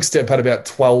get Quickstep had about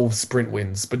 12 sprint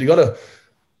wins, but you got to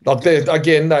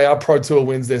they are Pro Tour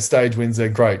wins, their stage wins, they're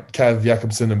great. Cav,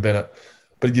 Jakobsen, and Bennett,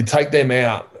 but you take them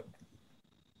out.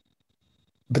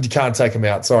 But you can't take them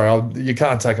out. Sorry, you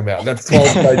can't take them out. That's 12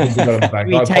 stages you got in the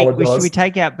bank. I apologise. Should we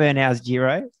take out Bernal's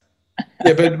Giro?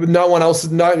 Yeah, but no one else,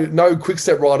 no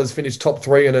Quick-Step riders finished top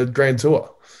 3 in a Grand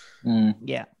Tour.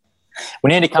 Yeah. We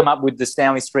need to come up with the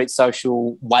Stanley Street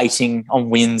Social weighting on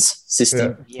wins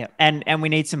system. Yeah. And we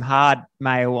need some hard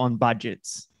mail on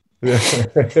budgets. Yeah.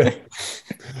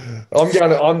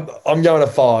 I'm going to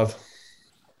 5.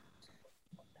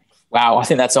 Wow, I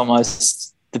think that's almost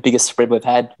the biggest spread we've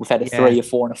had. We've had a 3, a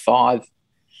 4, and a 5.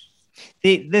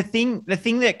 The thing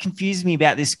that confuses me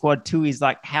about this squad too is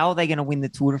like, how are they going to win the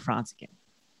Tour de France again?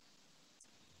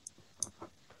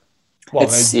 Well,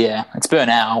 it's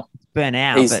Bernal.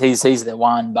 He's the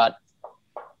one, but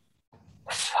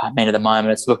I mean, at the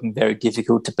moment, it's looking very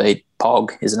difficult to beat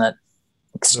Pog, isn't it?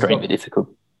 Extremely difficult.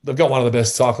 They've got one of the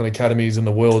best cycling academies in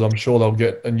the world. I'm sure they'll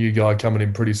get a new guy coming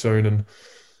in pretty soon, and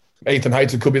Ethan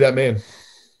Hayter could be that man.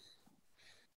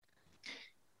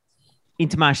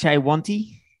 Intermarché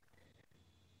Wanty.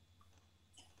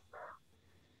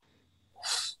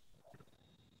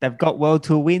 They've got World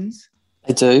Tour wins.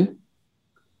 They do.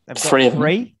 They've got 3 of them.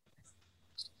 3.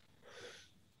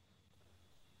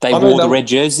 They wore the red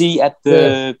jersey at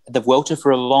the Vuelta for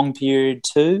a long period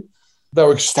too. They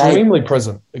were extremely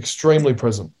present. Extremely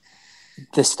present.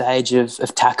 The stage of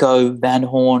Taco Van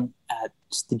Horn at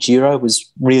the Giro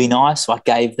was really nice. I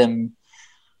gave them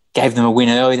a win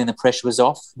early, then the pressure was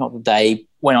off. Not that they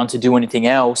went on to do anything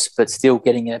else, but still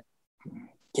getting a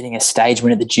stage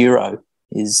win at the Giro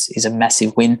is a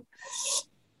massive win.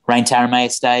 Rein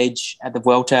Taaramäe stage at the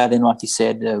Vuelta. Then, like you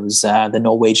said, there was the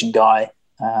Norwegian guy,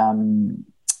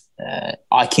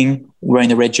 Eiking, wearing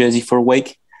the red jersey for a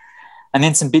week. And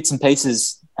then some bits and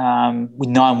pieces with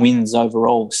 9 wins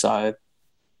overall. So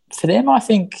for them, I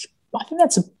think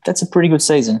that's a pretty good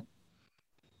season.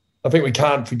 I think we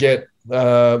can't forget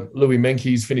Louis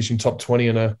Meintjes finishing top 20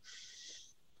 in a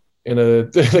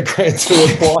Grand Tour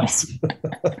twice.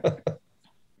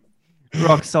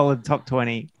 Rock solid top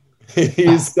 20. He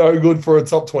is so good for a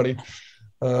top 20.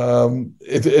 I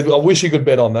wish he could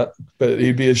bet on that, but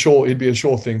he'd be a sure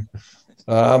thing.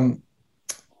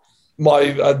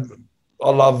 I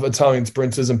love Italian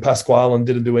sprinters, and Pasquale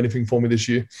didn't do anything for me this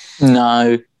year.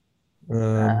 No.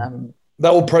 They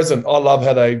were present. I love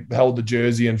how they held the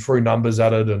jersey and threw numbers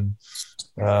at it, and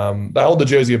they held the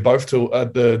jersey at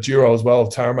at the Giro as well, of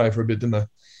Taaramäe for a bit, didn't they?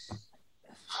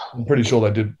 I'm pretty sure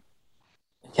they did.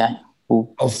 Okay.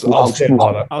 I'll stand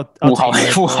by that. We'll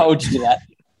hold you to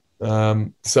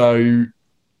that. So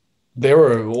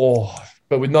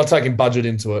but we're not taking budget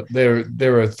into it.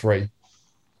 There are 3.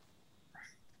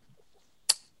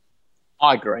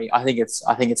 I agree. I think it's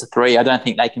a 3. I don't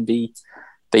think they can be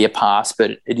a pass,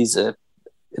 but it's a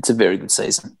very good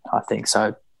season. I think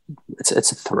so.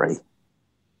 It's a 3.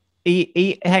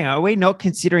 Hang on, are we not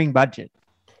considering budget?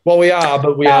 Well, we are,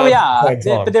 but we are.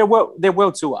 But they're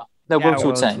World Tour. They're World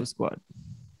Tour team. Squad.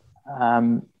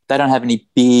 they don't have any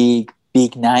big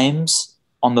names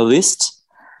on the list,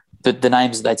 but the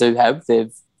names that they do have,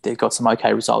 they've got some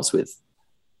okay results with.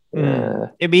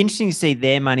 It'd be interesting to see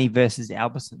their money versus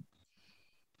Alberson.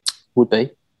 Would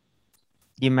be.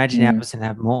 You imagine Alberson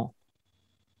have more.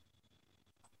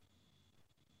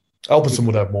 Alberson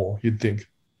would have more, you'd think.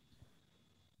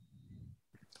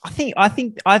 I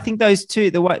think those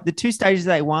two, the two stages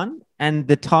they won and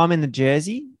the time in the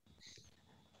jersey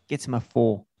gets them a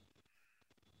 4.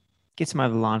 Gets them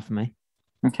over the line for me.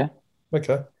 Okay.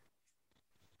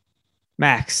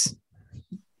 Max,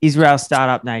 Israel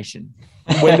Startup Nation.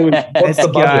 What's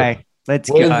the budget? Let's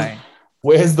go.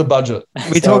 Where's the budget?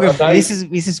 We're talking.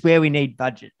 This is where we need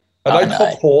budget. Are they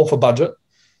top 4 for budget?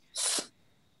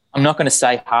 I'm not going to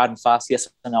say hard and fast yes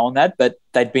or no on that, but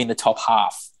they'd be in the top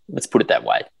half. Let's put it that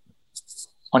way.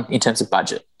 In terms of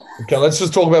budget. Okay, let's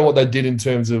just talk about what they did in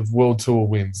terms of World Tour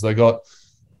wins. They got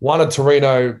one at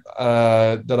Torino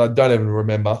that I don't even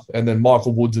remember, and then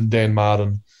Michael Woods and Dan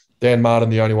Martin. Dan Martin,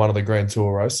 the only one of the Grand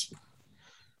Tour race.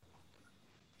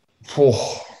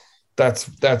 Oh,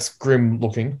 that's grim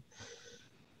looking.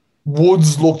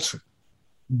 Woods looked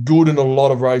good in a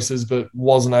lot of races, but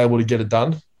wasn't able to get it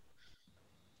done.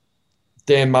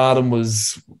 Dan Martin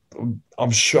was, I'm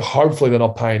sure, hopefully they're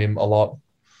not paying him a lot.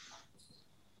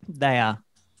 They are.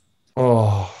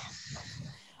 Oh.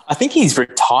 I think he's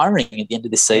retiring at the end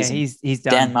of this season. Yeah, he's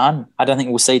done. Dan Martin. I don't think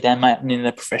we'll see Dan Martin in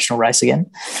a professional race again.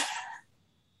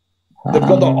 They've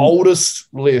got the oldest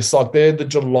list. Like, they're the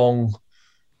Geelong.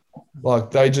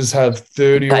 Like, they just have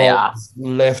 30-year-olds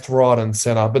left, right, and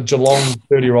centre. But Geelong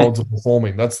 30-year-olds are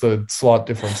performing. That's the slight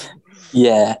difference.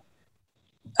 Yeah.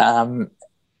 And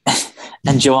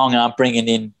Geelong aren't bringing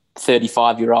in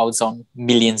 35-year-olds on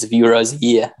millions of euros a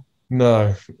year.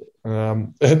 No.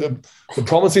 And the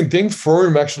promising thing,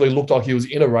 Froome actually looked like he was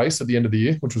in a race at the end of the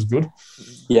year, which was good.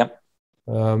 Yep.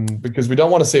 Because we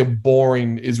don't want to see a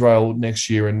boring Israel next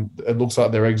year, and it looks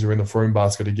like their eggs are in the Froome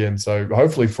basket again. So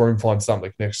hopefully Froome finds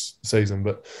something next season,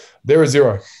 but they're a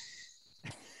 0.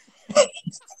 Do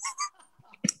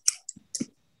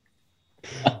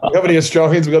you have any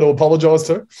Australians we've got to apologise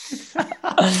to?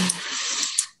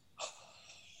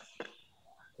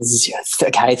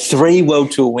 Okay, 3 World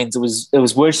Tour wins. It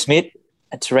was Wurst Smith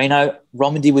at Torino,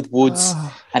 Romandy with Woods,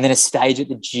 and then a stage at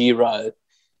the Giro.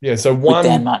 Yeah, so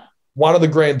one of the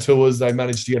Grand Tours they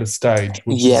managed to get a stage,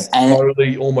 which is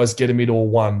slowly almost getting me to a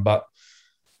 1.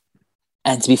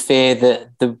 And to be fair,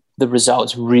 the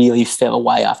results really fell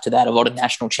away after that. A lot of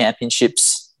national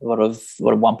championships, a lot of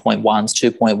 1.1s,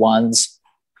 2.1s.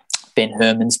 Ben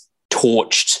Herman's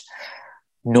torched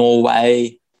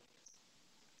Norway.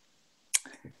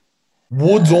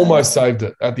 Woods almost saved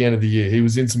it at the end of the year. He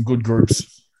was in some good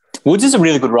groups. Woods is a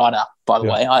really good rider, by the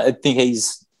way. I think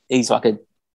he's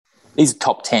a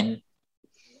top 10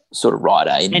 sort of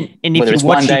rider. And whether it's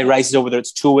one-day races or whether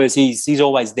it's tours, he's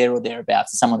always there or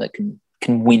thereabouts. Someone that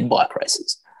can win bike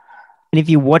races. And if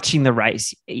you're watching the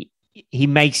race, he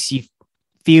makes you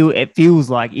feel, it feels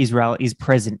like Israel is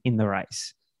present in the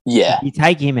race. Yeah. You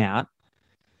take him out.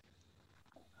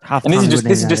 And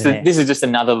this is just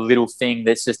another little thing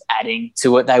that's just adding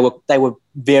to it. They were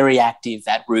very active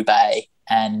at Roubaix,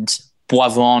 and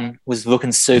Boivin was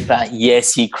looking super.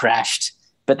 Yes, he crashed,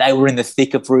 but they were in the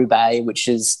thick of Roubaix, which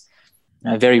is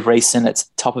very recent.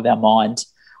 It's top of our mind.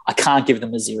 I can't give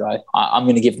them a 0. I'm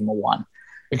going to give them a 1.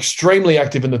 Extremely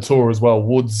active in the Tour as well.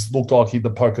 Woods looked like the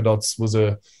polka dots was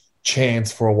a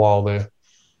chance for a while there.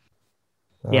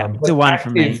 Yeah, it's a 1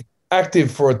 for me.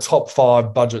 Active for a top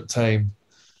 5 budget team.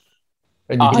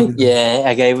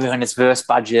 Okay, when it's verse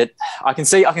budget, I can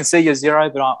see your 0,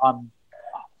 but I'm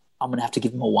going to have to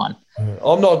give them a 1.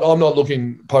 I'm not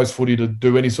looking post footy to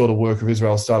do any sort of work of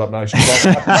Israel Startup Nation.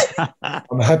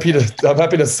 I'm happy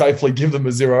to safely give them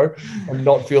a 0 and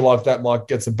not feel like that might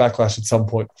get some backlash at some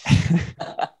point.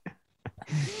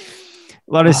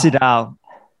 Lotto Soudal,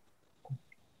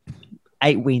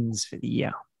 8 wins for the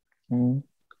year.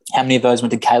 How many of those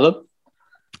went to Caleb?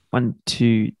 1,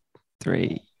 2,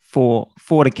 3, 4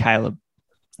 to Caleb.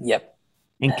 Yep.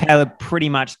 And Caleb pretty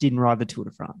much didn't ride the Tour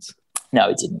de France. No,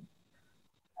 he didn't.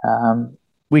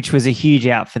 Which was a huge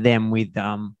out for them with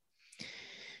them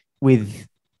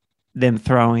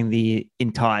throwing the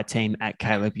entire team at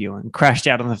Caleb Ewan. Crashed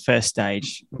out on the first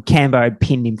stage. Cambo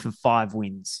pinned him for 5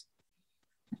 wins.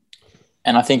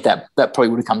 And I think that probably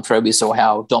would have come through. We saw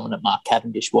how dominant Mark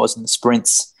Cavendish was in the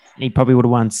sprints. He probably would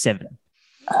have won 7.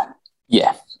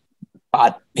 Yeah,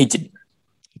 but he didn't.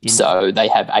 So they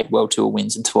have 8 World Tour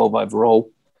wins and 12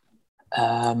 overall.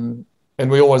 And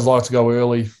we always like to go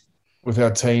early with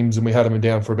our teams, and we had him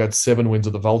down for about 7 wins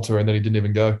at the Volta, and then he didn't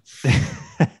even go.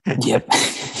 Yep.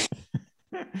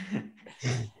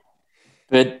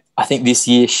 But I think this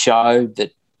year showed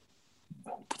that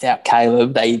without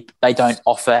Caleb, they don't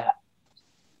offer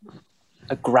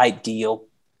a great deal.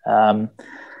 On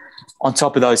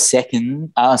top of those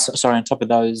on top of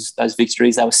those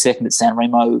victories, they were second at San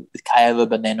Remo with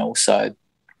Caleb, and then also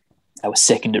they were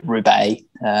second at Roubaix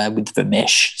with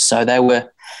Vermeersch. So they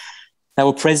were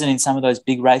present in some of those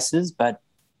big races, but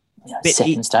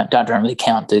seconds don't really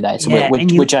count, do they? So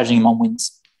we're judging them on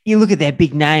wins. You look at their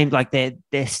big names, like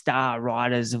their star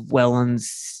riders of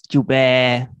Wellens,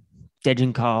 Gilbert,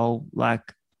 Degenkolb,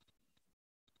 like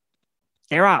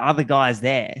there are other guys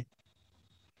there.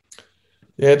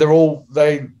 Yeah, they're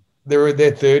in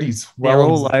their 30s. They're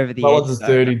all over the edge. Wellens is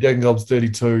 30, Degenkolb's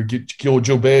 32,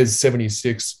 Gilbert's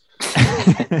 76.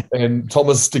 And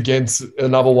Thomas Stegent's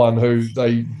another one who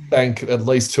they bank at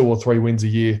least 2 or 3 wins a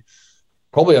year.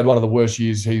 Probably had one of the worst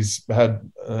years he's had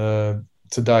to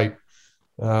date.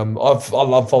 I love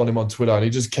following him on Twitter, and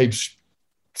he just keeps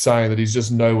saying that he's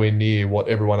just nowhere near what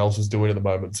everyone else is doing at the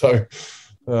moment. So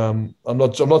I'm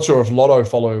not sure if Lotto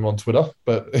follow him on Twitter,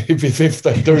 but if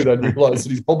they do, they realise that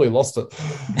he's probably lost it.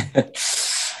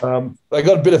 They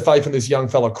got a bit of faith in this young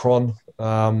fella, Cron.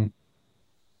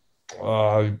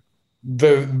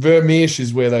 Vermeersch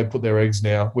is where they put their eggs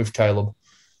now with Caleb.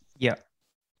 Yeah.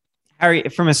 Harry,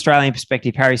 from Australian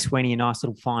perspective, Harry Sweeney, a nice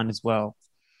little find as well.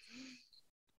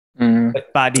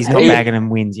 But he's not bagging them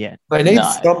wins yet. They need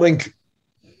something.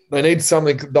 They need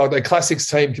something. Like their classics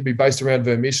team can be based around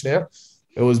Vermeersch now.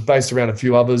 It was based around a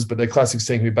few others, but their classics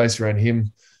team can be based around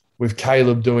him, with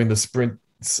Caleb doing the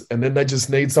sprints, and then they just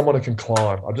need someone who can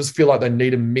climb. I just feel like they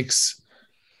need a mix,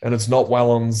 and it's not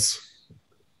Wellens.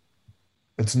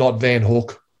 It's not Van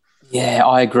Hook. Yeah,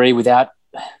 I agree. Without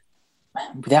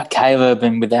Caleb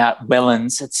and without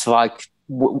Wellens, it's like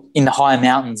in the higher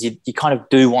mountains, you kind of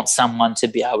do want someone to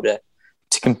be able to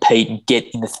compete and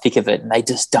get in the thick of it, and they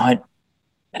just don't.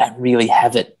 They don't really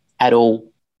have it at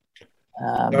all.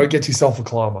 Go get yourself a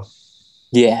climber.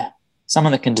 Yeah,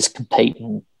 someone that can just compete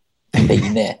and be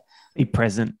in there. Be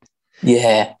present.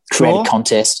 Yeah, create a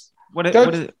contest. Go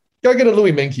get a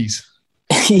Louis Menkes.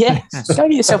 Yeah, go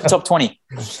get yourself a top 20.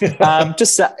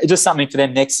 Just something for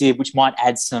them next year, which might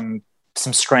add some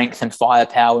strength and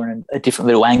firepower and a different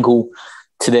little angle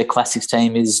to their classics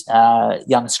team is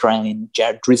young Australian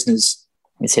Jared Drisners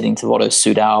is heading to Lotto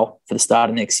Soudal for the start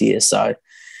of next year. So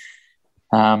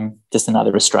just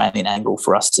another Australian angle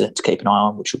for us to keep an eye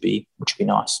on, which would be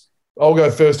nice. I'll go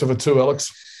first of a 2,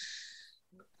 Alex.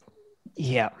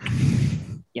 Yeah.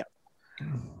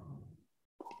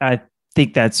 I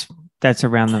think that's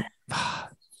around the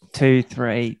 2,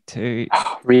 3, 2.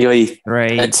 Really?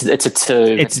 3. It's a 2.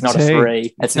 It's not a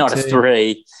 3. It's not a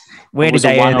 3. Where did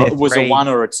they end it? It was a 1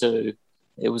 or a 2.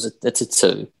 It's a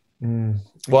 2.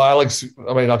 Well, Alex,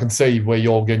 I mean, I can see where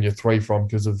you're getting your 3 from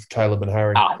because of Caleb and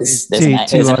Harry.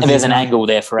 There's an angle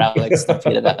there for Alex. Don't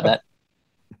forget about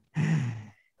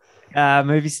that.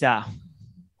 Movie star.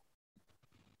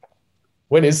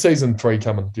 When is season 3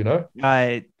 coming? Do you know?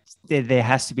 There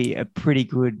has to be a pretty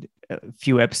good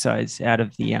few episodes out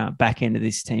of the back end of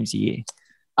this team's year.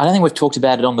 I don't think we've talked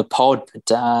about it on the pod,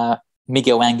 but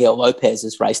Miguel Angel Lopez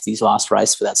has raced his last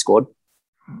race for that squad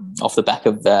off the back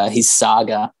of his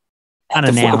saga.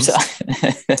 Unannounced.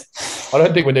 I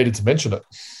don't think we needed to mention it.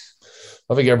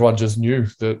 I think everyone just knew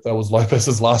that was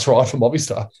Lopez's last ride for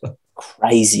Movistar.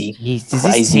 Crazy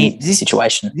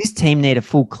situation. Does this team need a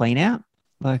full clean out?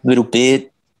 A little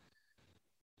bit.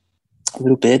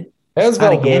 How's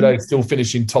Valverde still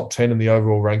finishing top 10 in the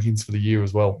overall rankings for the year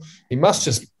as well? He must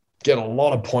just get a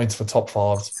lot of points for top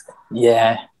 5s.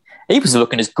 Yeah. He was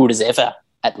looking as good as ever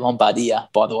at Lombardia,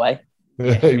 by the way.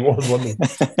 Yeah, he was, wasn't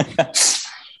he?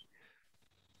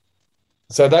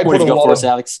 So they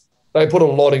put a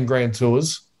lot in Grand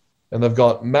Tours, and they've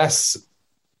got Mas,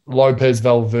 Lopez,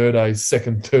 Valverde,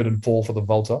 2nd, 3rd, and 4th for the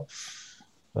Volta.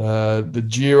 The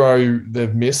Giro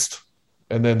they've missed,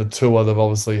 and then the Tour they've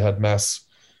obviously had Mas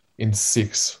in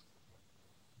 6.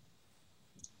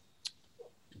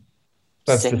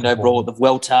 That's 2nd overall at the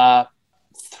Vuelta,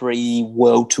 3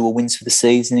 World Tour wins for the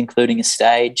season, including a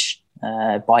stage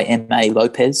by M.A.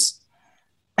 Lopez.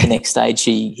 The next stage,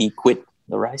 he quit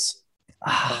the race.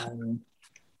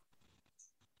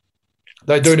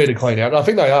 They do need to clean out. I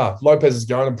think they are. Lopez is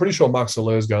going. I'm pretty sure Marc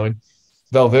Soler is going.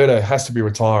 Valverde has to be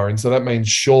retiring, so that means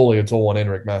surely it's all on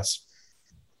Enric Mas.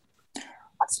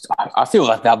 I feel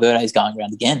like Valverde is going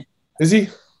around again. Is he?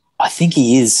 I think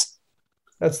he is.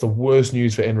 That's the worst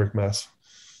news for Enric Mas.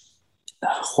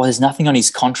 Well, there's nothing on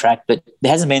his contract, but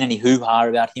there hasn't been any hoo-ha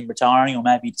about him retiring, or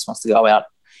maybe he just wants to go out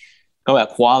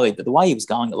quietly. But the way he was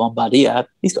going at Lombardia,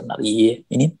 he's got another year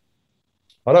in him.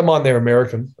 I don't mind their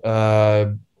American.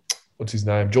 what's his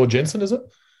name? George Jensen, is it?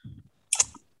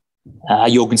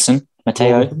 Jorgensen,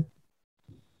 Matteo.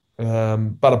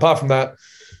 But apart from that,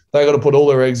 they got to put all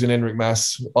their eggs in Enric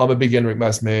Mas. I'm a big Enric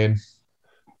Mas man.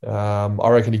 I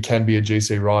reckon he can be a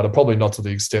GC rider, probably not to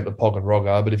the extent that Pog and Rog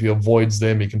are, but if he avoids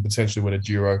them, he can potentially win a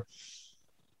Giro.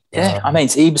 Yeah, I mean,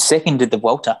 he was second at the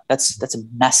Vuelta. That's a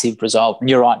massive result. And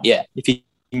you're right, yeah. If he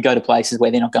can go to places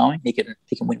where they're not going, he can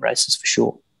win races for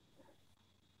sure.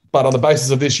 But on the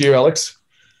basis of this year, Alex,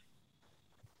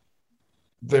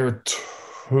 there are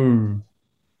two.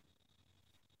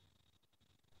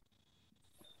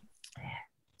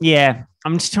 Yeah,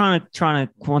 I'm just trying to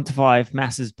quantify if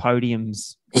Mas's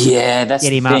podiums. Yeah, that's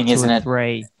get him the thing, up to isn't a it?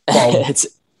 3. Well, It's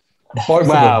both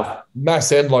wow. of them,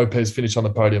 Mas and Lopez finished on the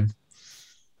podium.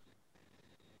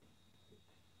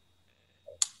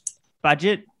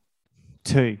 Budget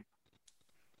 2.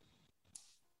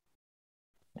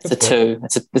 It's a 2.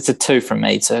 It's a 2 from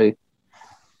me too.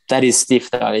 That is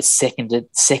stiff though. It's second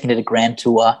at a Grand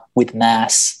Tour with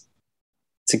Mas.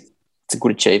 It's a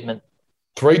good achievement.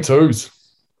 3 2s.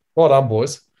 Well done,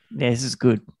 boys. Yeah, this is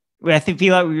good. I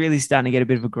feel like we're really starting to get a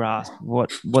bit of a grasp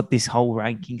of what this whole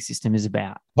ranking system is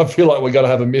about. I feel like we're going to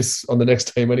have a miss on the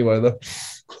next team anyway, though.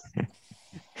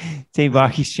 Team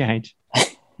Bike Exchange.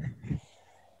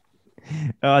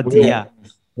 Oh dear.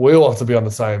 We'll have to be on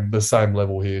the same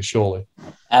level here, surely.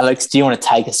 Alex, do you want to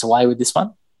take us away with this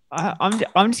one?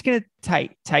 I'm just going to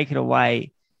take it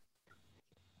away.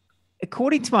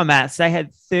 According to my maths, they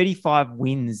had 35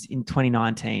 wins in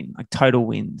 2019, like total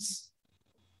wins.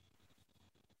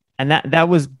 And that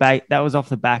was off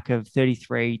the back of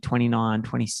 33, 29,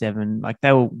 27. Like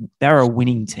they were a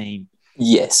winning team.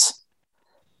 Yes.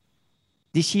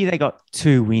 This year they got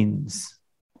 2 wins.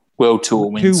 World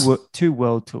Tour wins. Two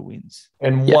World Tour wins.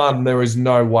 And one there is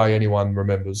no way anyone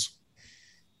remembers.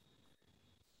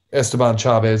 Esteban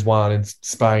Chavez won in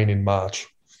Spain in March.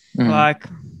 Like,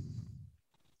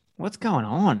 what's going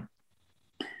on?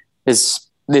 There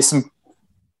seems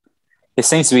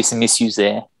to be some issues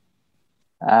there.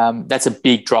 That's a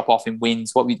big drop off in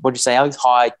wins. What'd you say, Alex?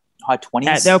 High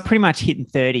 20s? They were pretty much hitting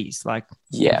 30s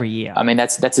every year. I mean,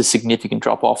 that's a significant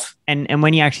drop off. And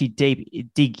when you actually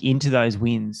dig into those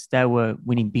wins, they were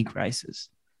winning big races.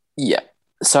 Yeah.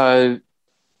 So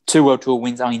 2 World Tour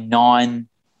wins, only 9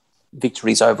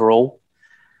 victories overall.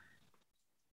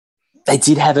 They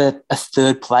did have a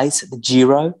 3rd place at the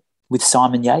Giro with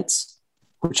Simon Yates,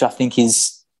 which I think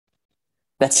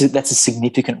that's a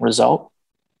significant result.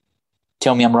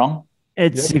 Tell me I'm wrong.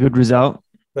 It's a good result.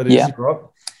 That is right.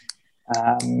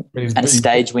 And a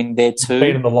stage win there too.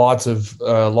 Been in the likes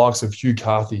of Hugh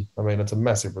Carthy. I mean, it's a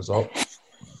massive result.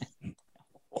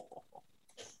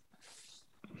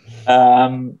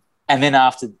 And then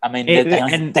after, I mean, they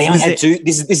only had 2.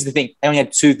 This is the thing. They only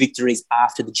had 2 victories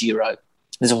after the Giro.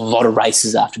 There's a lot of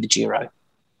races after the Giro.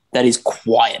 That is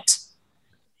quiet.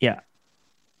 Yeah.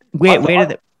 Where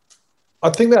did it? I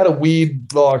think they had a weird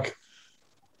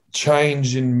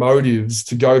change in motives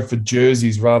to go for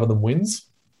jerseys rather than wins.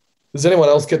 Does anyone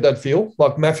else get that feel?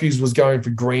 Like Matthews was going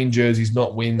for green jerseys,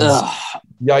 not wins.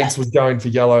 Yates was going for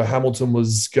yellow. Hamilton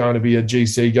was going to be a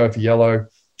GC, go for yellow.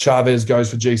 Chavez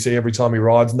goes for GC every time he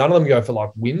rides. None of them go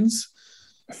for wins.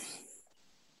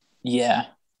 Yeah.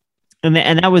 And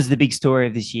that was the big story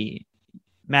of this year.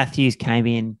 Matthews came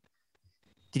in.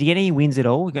 Did he get any wins at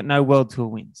all? He got no World Tour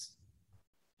wins.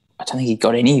 I don't think he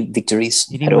got any victories.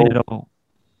 He didn't win at all.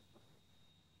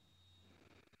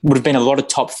 Would have been a lot of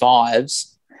top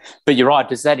 5s. But you're right.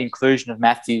 Does that inclusion of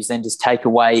Matthews then just take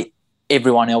away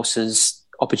everyone else's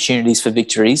opportunities for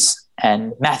victories?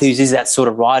 And Matthews is that sort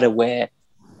of rider where,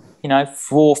 4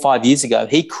 or 5 years ago,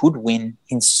 he could win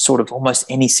in sort of almost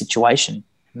any situation.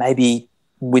 Maybe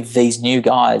with these new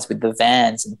guys, with the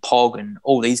Vans and Pog and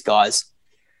all these guys,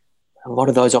 a lot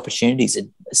of those opportunities are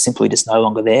simply just no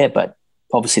longer there. But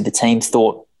obviously the team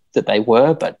thought that they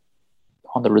were, but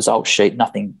on the results sheet,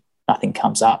 nothing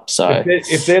comes up. So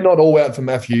if they're not all out for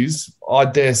Matthews, I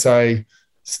dare say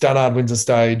Stannard wins a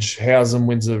stage, Hausen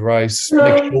wins a race,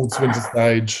 Nick Schultz wins a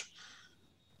stage.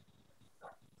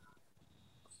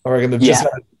 I reckon they've just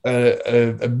had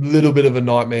a little bit of a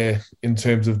nightmare in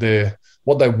terms of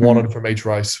what they wanted from each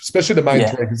race, especially the main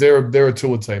 3, because they're a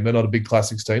tour team. They're not a big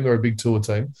classics team. They're a big tour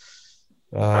team.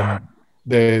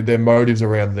 Their motives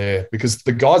around there, because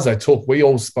the guys they took, we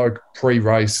all spoke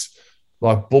pre-race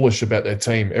bullish about their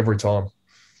team every time.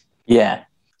 Yeah.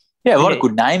 Yeah, a lot of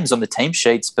good names on the team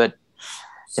sheets, but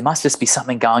there must just be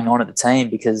something going on at the team,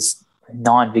 because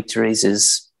 9 victories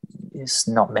is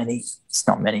not many. It's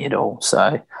not many at all.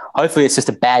 So hopefully it's just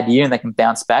a bad year and they can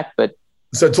bounce back. But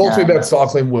So talk to me about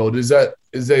Cycling World. Is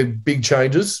there big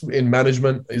changes in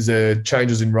management? Is there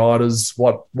changes in riders?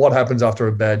 What happens after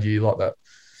a bad year like that?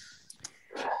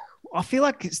 I feel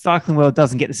like Cycling World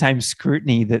doesn't get the same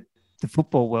scrutiny that the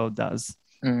football world does.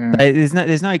 Mhm.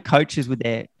 There's no coaches with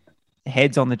their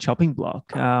heads on the chopping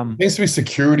block. There needs to be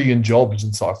security in jobs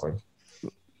in cycling.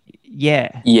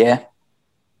 Yeah, Yeah.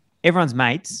 everyone's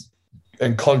mates.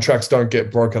 And contracts don't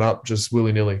get broken up just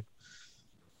willy-nilly.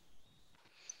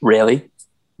 Rarely.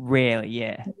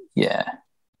 Yeah. Yeah.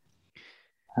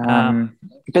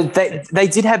 But they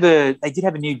did have a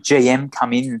new GM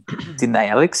come in, didn't they,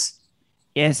 Alex?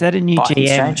 Yes, they had a new By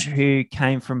GM exchange. who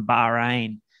came from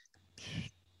Bahrain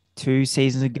 2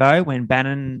 seasons ago when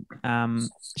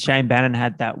Shane Bannon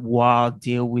had that wild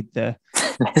deal with the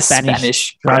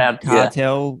Spanish drug crowd. Yeah.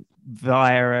 cartel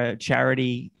via a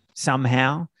charity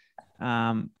somehow.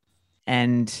 And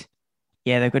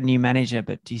yeah, they've got a new manager,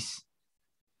 but geez,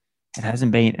 it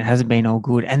hasn't been all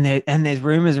good. And there's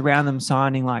rumors around them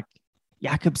signing like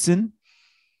Jakobsen.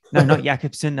 No, not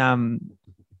Jakobsen.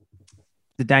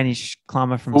 The Danish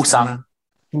climber from Fuglsang.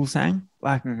 Fuglsang.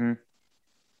 Like, Mhm.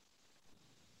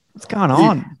 what's going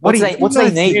on? What's they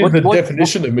need? Here's What- the what-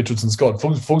 definition of Mitchelton Scott.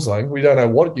 Fuglsang. We don't know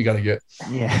what you're going to get.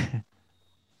 Yeah.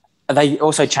 They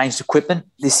also changed equipment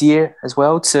this year as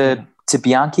well to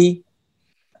Bianchi.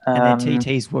 And their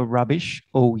TTs were rubbish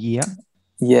all year.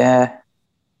 Yeah.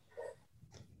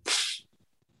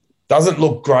 Doesn't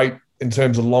look great in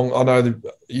terms of long. I know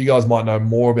that you guys might know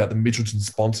more about the Mitchelton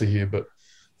sponsor here, but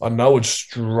I know it's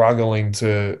struggling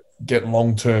to get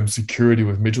long-term security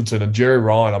with Mitchelton. And Jerry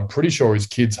Ryan, I'm pretty sure his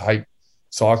kids hate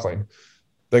cycling.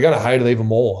 They're going to hate it even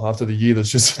more after the year that's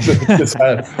just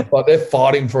had. Like, they're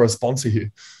fighting for a sponsor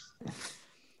here.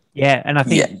 Yeah, and I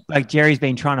think like Jerry's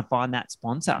been trying to find that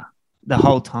sponsor the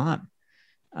whole time.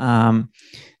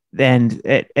 Then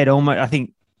it almost, I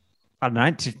think, I don't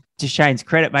know, to Shane's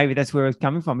credit, maybe that's where it was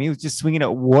coming from. He was just swinging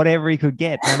at whatever he could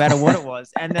get, no matter what it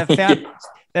was. And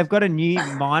they've got a new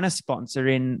minor sponsor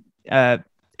in an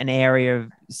area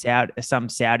of some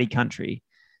Saudi country,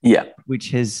 which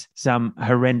has some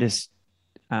horrendous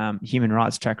human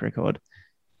rights track record,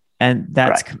 and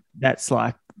that's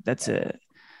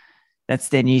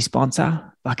their new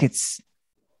sponsor. Like, it's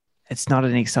not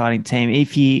an exciting team.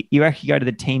 If you actually go to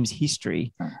the team's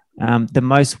history, the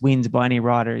most wins by any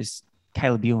rider is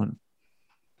Caleb Ewan,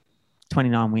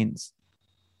 29 wins.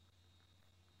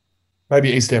 Maybe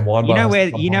East End Wine.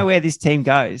 You know where this team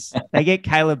goes. They get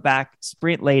Caleb back,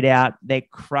 sprint lead out. They're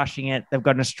crushing it. They've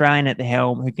got an Australian at the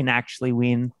helm who can actually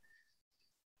win.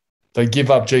 They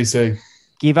give up GC.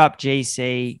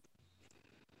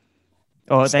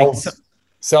 Or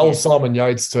Sell Simon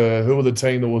Yates to who were the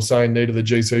team that was saying needed the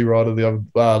GC rider, the other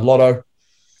Lotto.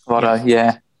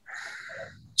 Yeah.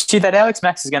 See that Alex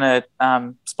Max is going to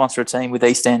sponsor a team with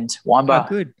East End Wine Bar. Oh,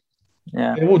 good.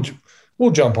 Yeah.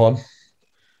 We'll jump on.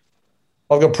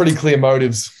 I've got pretty clear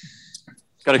motives.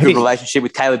 Got a good relationship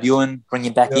with Caleb Ewan, bring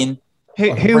him back in.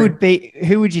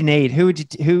 Who would you need?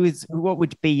 What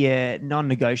would be your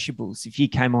non-negotiables if you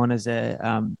came on as a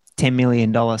 $10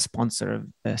 million sponsor of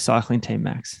a cycling team,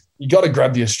 Max? You got to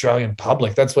grab the Australian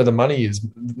public. That's where the money is.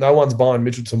 No one's buying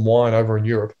Mitchelton wine over in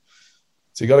Europe.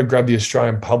 So you got to grab the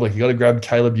Australian public. You got to grab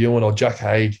Caleb Ewan or Jack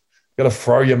Haig. You got to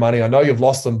throw your money. I know you've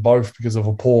lost them both because of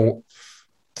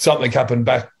something happened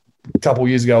back a couple of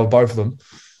years ago with both of them.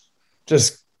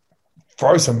 Just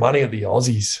throw some money at the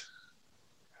Aussies.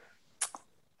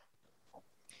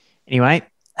 Anyway,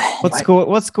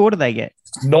 what score do they get?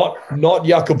 Not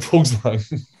Jakob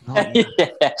Fuglsang. Yeah.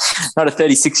 Not a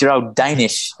 36-year-old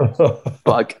Danish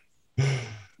bloke.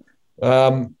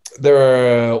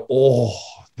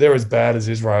 They're as bad as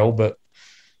Israel, but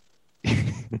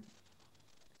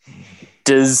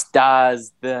Does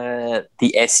the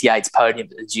S Yates podium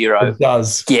at the Giro it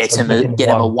does get him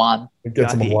a 1? It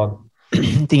gets him a 1. I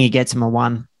think he gets him a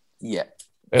 1. Yeah.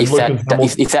 And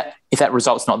If that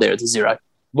result's not there, it's a 0.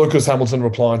 Lucas Hamilton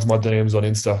replying to my DMs on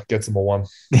Insta gets him a 1.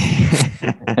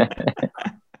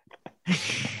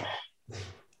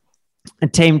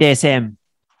 And Team DSM.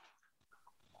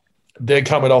 They're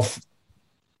coming off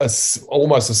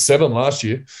almost a 7 last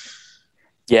year.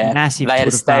 Yeah. Massive. They had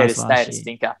a stinker.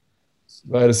 stinker.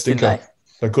 They had a stinker.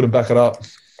 They couldn't back it up.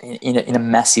 In a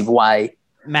massive way.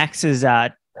 Max's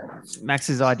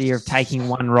idea of taking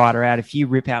one rider out, if you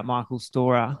rip out Michael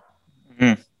Storer,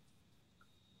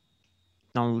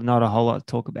 not a whole lot to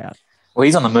talk about. Well,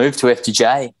 he's on the move to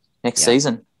FDJ next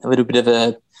season. A little bit of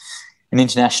an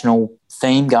international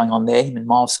theme going on there. Him and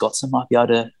Miles Scottson might be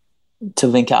able to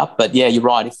link up. But, yeah, you're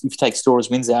right. If you take Storer's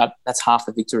wins out, that's half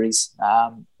the victories.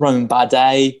 Roman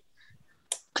Bardet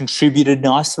contributed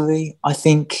nicely, I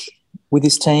think. with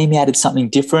his team. He added something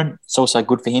different. It's also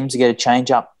good for him to get a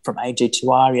change up from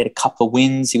AG2R. He had a couple of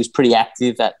wins. He was pretty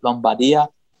active at Lombardia.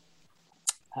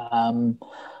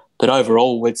 But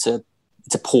overall, it's a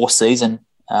poor season.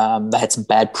 They had some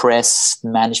bad press. The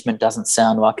management doesn't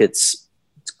sound like it's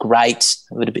great.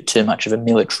 A little bit too much of a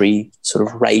military sort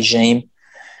of regime,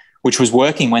 which was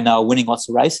working when they were winning lots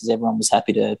of races. Everyone was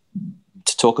happy to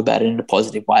talk about it in a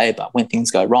positive way. But when things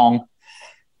go wrong,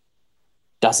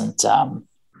 it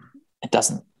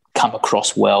doesn't come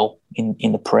across well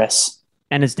in the press.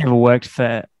 And it's never worked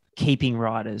for keeping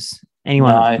riders.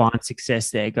 Anyone that finds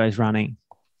success there goes running.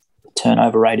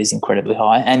 Turnover rate is incredibly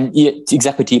high. And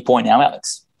exactly to your point now,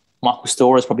 Alex, Michael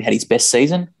Storer has probably had his best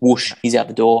season. Whoosh, he's out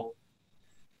the door.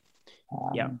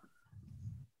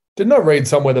 Didn't I read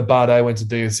somewhere that Bardet went to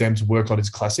DSM to work on his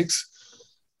classics?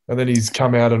 And then he's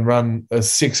come out and run a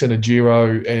 6 in a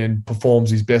Giro and performs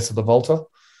his best at the Volta.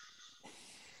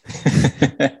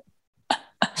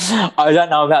 I don't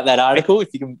know about that article. If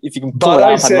you can pull Bardet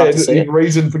it up, said I'd love to see his it.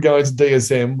 reason for going to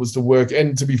DSM was to work,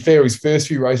 and to be fair, his first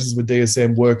few races with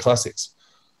DSM were classics.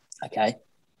 Okay.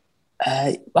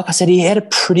 Like I said, he had a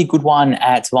pretty good one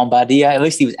at Lombardia. At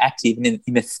least he was active in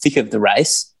the thick of the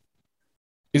race.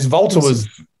 His Volta was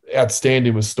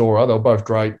outstanding with Storer. They were both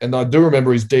great. And I do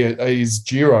remember his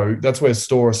Giro. That's where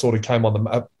Storer sort of came on the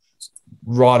map,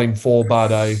 riding for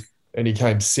Bardet, and he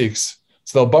came 6th.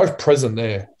 So they were both present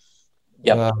there.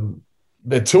 Yep.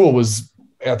 Their tour was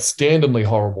outstandingly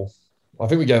horrible. I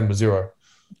think we gave them a 0.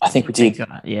 I think we did.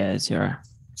 Yeah, 0.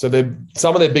 So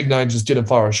some of their big names just didn't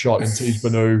fire a shot in Tiege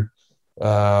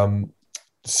Benu,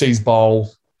 Cees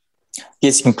Bowl.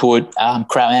 Yes, you can put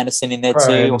Crow Anderson in there Crow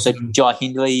too. Anderson. Also, Jai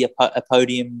Hindley, a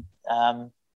podium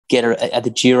getter at the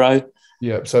Giro.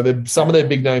 Yeah, so some of their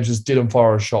big names just didn't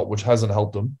fire a shot, which hasn't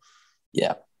helped them.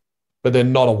 Yeah. But they're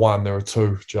not a 1, they're a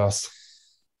 2 just.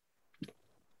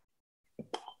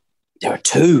 There are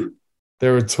 2.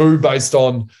 There are 2 based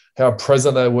on how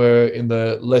present they were in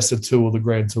the lesser 2 of the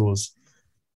Grand Tours.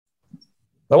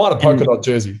 They won a polka dot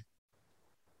jersey.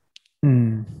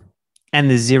 And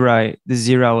the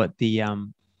 0 at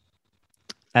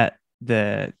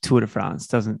the Tour de France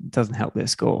doesn't help their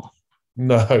score.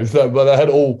 No, but they had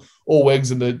all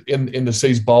eggs in the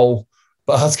Cees Bowl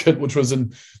basket, which was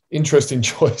an interesting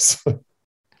choice.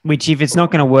 Which, if it's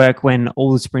not going to work when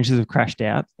all the sprinters have crashed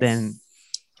out, then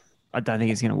I don't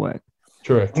think it's going to work.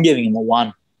 Correct. I'm giving him a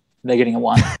 1. They're getting a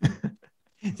 1.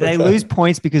 Do they lose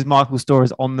points because Michael Storer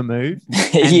is on the move?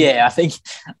 Yeah, I think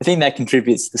that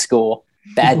contributes to the score.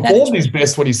 Bad He performed management. his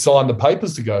best when he signed the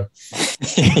papers to go.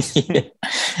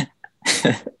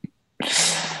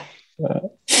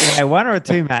 Yeah, 1 or a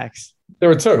 2, Max? There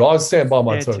are 2. I stand by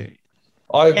my 2.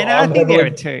 I think there are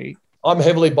 2. I'm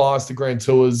heavily biased to Grand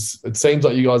Tours. It seems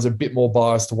like you guys are a bit more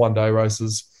biased to one-day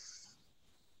races.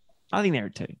 I think there are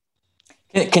 2.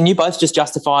 Can you both just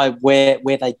justify where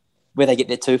they get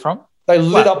their 2 from? They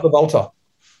lit up the Volta.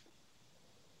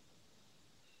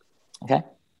 Okay.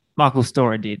 Michael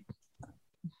Storer did.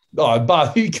 No,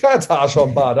 but you can't harsh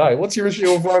on Bardet. What's your issue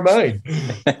with Romain?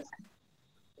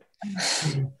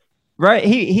 Right,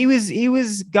 he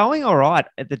was going all right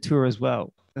at the Tour as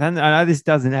well. And I know this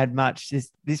doesn't add much.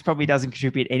 This probably doesn't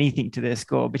contribute anything to their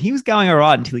score, but he was going all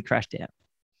right until he crashed out.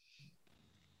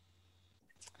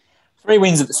 3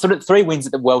 wins at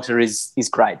the Welter is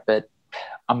great, but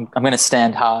I'm going to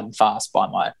stand hard and fast by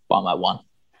my 1.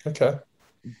 Okay.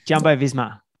 Jumbo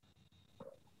Visma.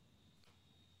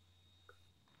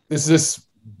 This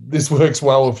works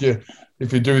well if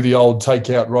you do the old take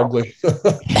out Roglic.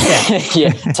 Yeah,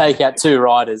 take out 2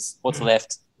 riders. What's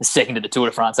left? The second to the Tour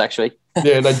de France, actually.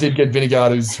 Yeah, and they did get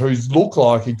Vingegaard, who's looked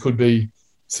like he could be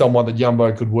someone that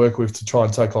Jumbo could work with to try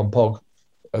and take on Pog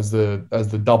as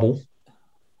the double.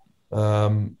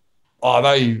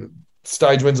 They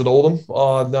stage wins at all of them.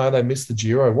 Oh no, they missed the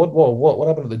Giro. What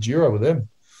happened to the Giro with them?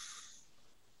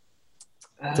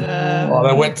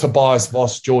 They went Tobias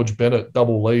Voss, George Bennett,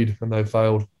 double lead, and they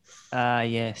failed.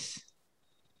 Yes.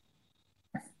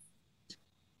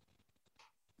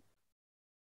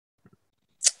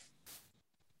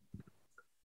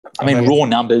 I mean, raw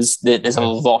numbers, there's a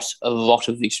lot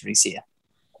of victories here.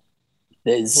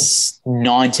 There's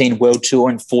 19 World Tour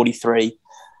and 43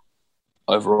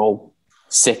 overall.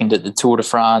 Second at the Tour de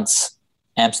France,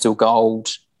 Amstel Gold,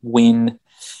 win.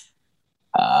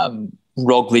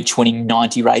 Roglic winning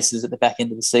 90 races at the back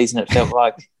end of the season. It felt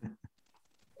like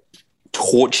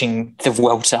torching the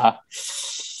Vuelta.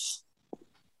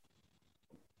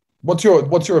 What's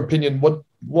your opinion?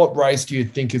 What race do you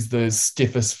think is the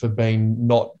stiffest for being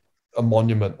not a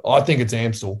monument? I think it's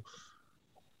Amstel.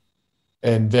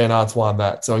 And Van Aert's won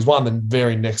that. So he's won the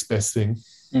very next best thing.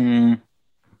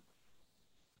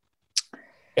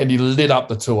 and he lit up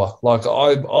the tour. Like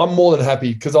I'm more than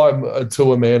happy because I'm a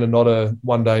tour man and not a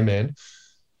one-day man.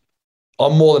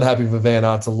 I'm more than happy for Van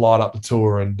Aert to light up the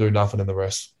tour and do nothing in the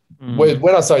rest.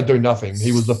 When I say do nothing,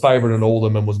 he was the favourite in all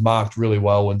of them and was marked really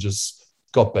well and just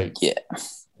got beat. Yeah.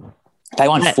 They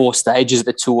won 4 stages of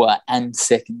the tour and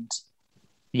second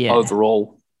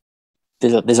overall.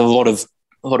 There's a lot of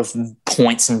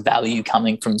points and value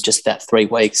coming from just that 3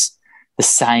 weeks. The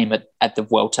same at the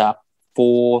Vuelta,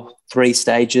 3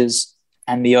 stages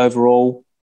and the overall.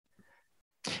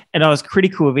 And I was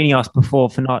critical of Ineos before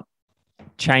for not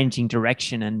changing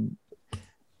direction and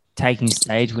taking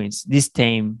stage wins. This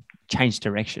team changed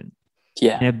direction.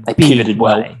 Yeah, they pivoted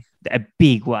well. A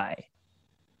big way.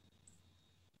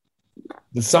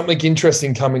 There's something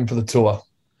interesting coming for the Tour.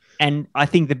 And I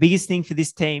think the biggest thing for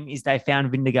this team is they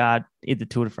found Vingegaard at the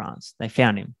Tour de France. They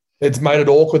found him. It's made it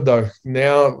awkward, though.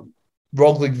 Now,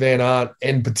 Roglic, Van Aert,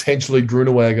 and potentially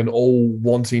Groenewegen all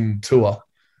wanting Tour.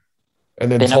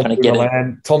 And then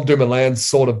Tom Dumoulin's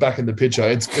sort of back in the picture.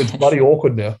 It's bloody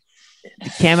awkward now.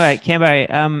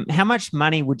 Cambo, how much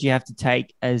money would you have to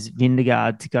take as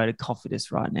Vingegaard to go to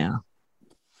Cofidis right now?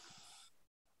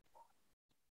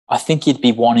 I think you'd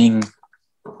be wanting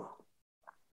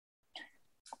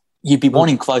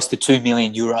close to €2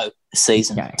 million a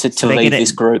season to leave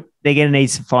this group. They're going to need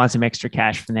to find some extra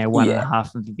cash from their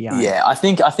 1.5 of the behind. Yeah, I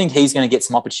think he's going to get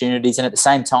some opportunities, and at the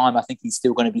same time, I think he's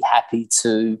still going to be happy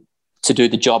to do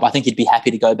the job. I think he'd be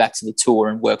happy to go back to the Tour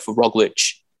and work for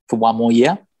Roglic for 1 more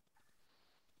year.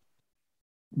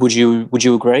 Would you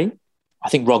agree? I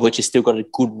think Roglic has still got a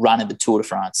good run at the Tour de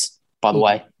France, by the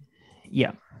way.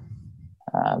 Yeah.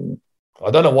 I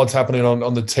don't know what's happening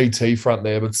on the TT front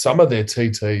there, but some of their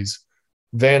TTs,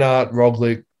 Van Aert,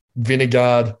 Roglic,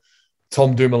 Vingegaard,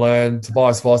 Tom Dumoulin,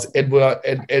 Tobias Weiss, Ed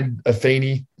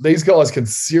Affini, these guys can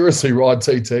seriously ride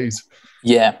TTs.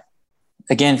 Yeah.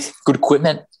 Again, good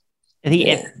equipment. I think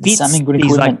it fits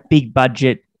these like big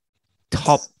budget,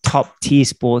 top tier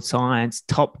sports science,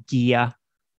 top gear.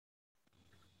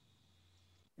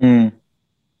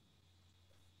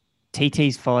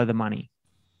 TTs follow the money.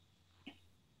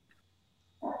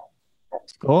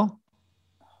 Score?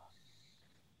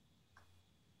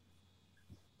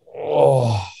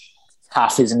 Oh,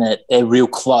 tough, isn't it? They're real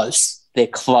close. They're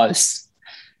close.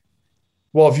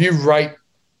 Well, if you rate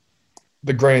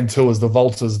the Grand Tours, the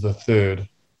Volta's the third,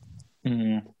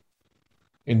 in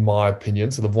my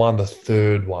opinion. So they've won the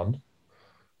third one.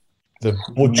 They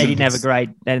didn't have a great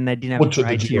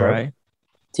Giro.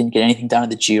 Didn't get anything done at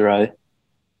the Giro.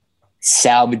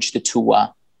 Salvaged the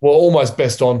Tour. Well, almost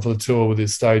best on for the Tour with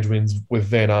his stage wins with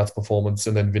Van Aert's performance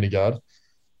and then Vingegaard.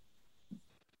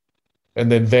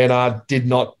 And then Van Aert did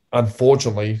not,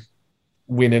 unfortunately,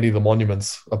 win any of the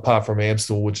monuments apart from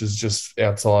Amstel, which is just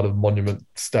outside of monument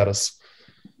status.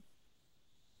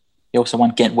 He also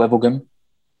won Ghent-Wevelgem.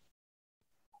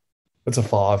 It's a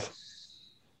 5.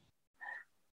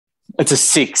 It's a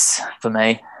 6 for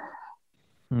me.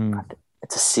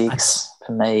 It's a 6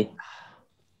 for me.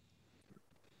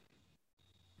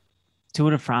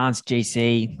 Tour de France,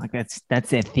 GC, like that's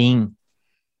their thing.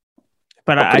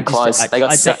 But they got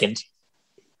second.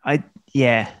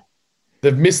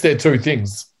 They've missed their 2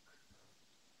 things.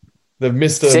 They've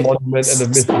missed the monument and they've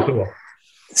missed the Tour.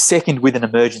 Second with an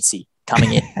emergency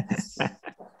coming in.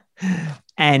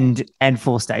 and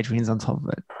 4 stage wins on top of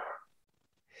it.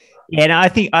 Yeah, no, I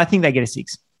think they get a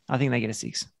 6. I think they get a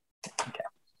 6. Okay.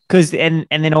 Because and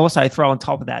then also throw on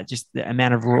top of that just the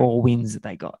amount of raw wins that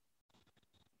they got.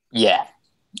 Yeah.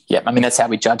 Yeah. I mean, that's how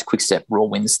we judge Quick-Step raw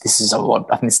wins. This is a lot.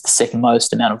 I think it's the second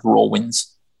most amount of raw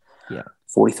wins. Yeah.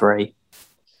 43.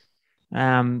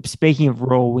 Speaking of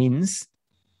raw wins,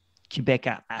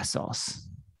 Quebecer Assos.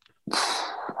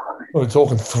 We're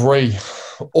talking 3,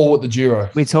 all at the Giro.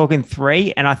 We're talking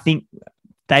 3, and I think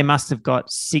they must have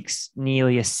got 6,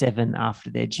 nearly a 7 after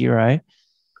their Giro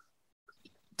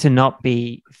to not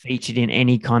be featured in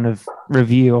any kind of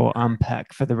review or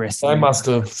unpack for the rest of They must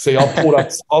have. See, I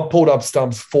pulled up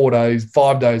stumps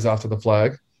 5 days after the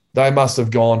flag. They must have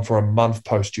gone for a month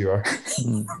post-Giro.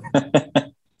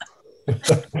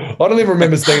 I don't even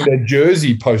remember seeing their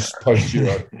jersey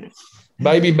post-Giro.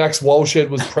 Maybe Max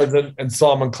Walshed was present and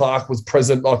Simon Clark was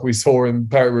present like we saw in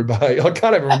Paris-Roubaix. I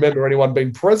can't even remember anyone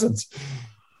being present.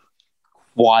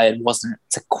 Quiet, wasn't it?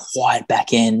 It's a quiet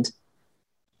back end.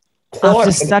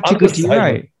 After such a good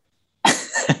Giro.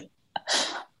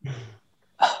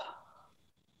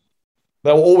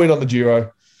 They were all in on the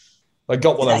Giro. They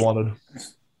got what they wanted.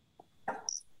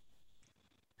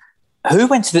 Who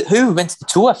went to the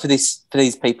Tour for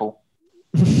these people?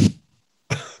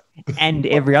 and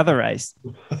every other race.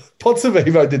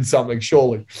 Pozzovivo did something,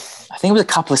 surely. I think it was a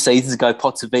couple of seasons ago,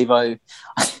 Pozzovivo.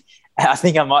 I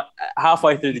think I might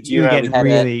halfway through the You Giro. get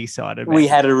really excited. We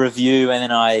had a review, and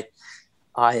then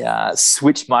I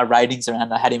switched my ratings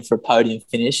around. I had him for a podium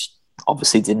finish.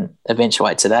 Obviously, didn't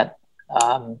eventuate to that.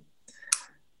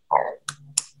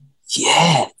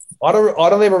 Yeah, I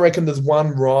don't even reckon there's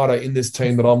one rider in this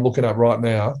team that I'm looking at right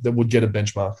now that would get a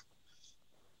benchmark.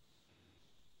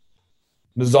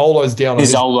 Nizzolo's down.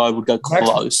 Nizzolo would go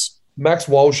close. Max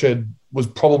Walshed was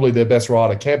probably their best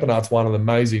rider. Campenaert's won an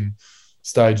amazing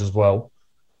stage as well.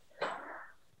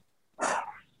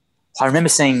 I remember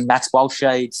seeing Max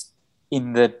Walshed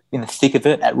in the thick of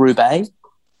it at Roubaix.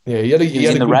 Yeah, he had a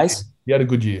good race. Year. He had a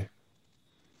good year.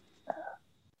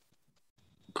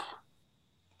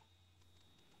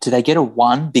 Did they get a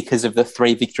 1 because of the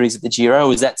 3 victories at the Giro? Or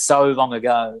was that so long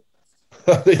ago?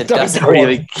 It doesn't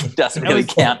really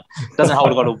count. It doesn't hold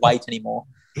a lot of weight anymore.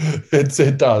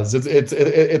 It does.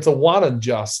 It's a 1 and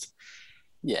just.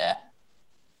 Yeah.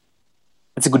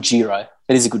 It's a good Giro.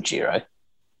 It is a good Giro.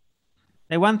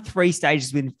 They won 3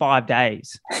 stages within 5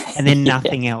 days and then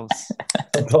nothing else.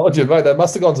 I told you, mate. They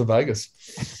must have gone to Vegas.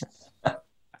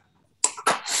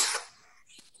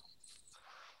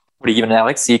 What are you giving it,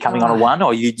 Alex? Are you coming on a 1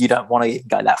 or you don't want to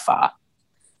go that far?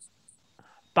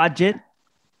 Budget.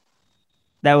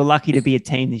 They were lucky to be a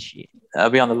team this year. They'll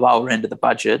be on the lower end of the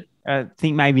budget. I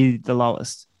think maybe the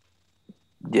lowest.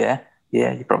 Yeah,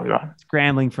 you're probably right.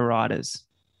 Scrambling for riders.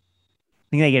 I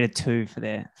think they get a 2 for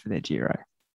their Giro.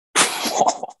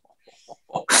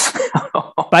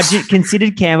 Budget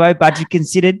considered, Cambo. Budget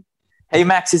considered. Hey,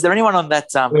 Max, is there anyone on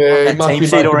that, on that team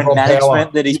sheet or in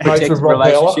management that he's protecting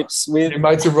relationships with? He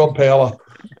mates with Rob Power.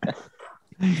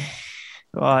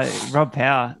 Rob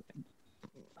Power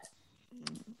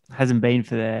hasn't been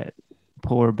for the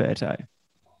poor Roberto.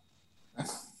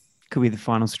 Could be the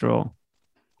final straw.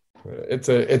 It's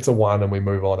a 1 and we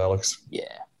move on, Alex. Yeah.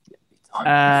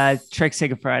 Trek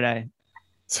Segafredo.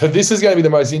 So this is going to be the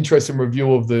most interesting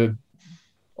review of the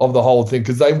whole thing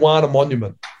because they won a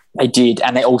monument. They did,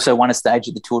 and they also won a stage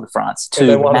at the Tour de France.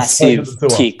 2 massive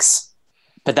ticks.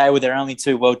 But they were their only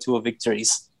 2 World Tour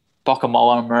victories. Bocca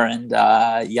Mollema and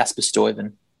Jasper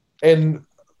Stuyven. And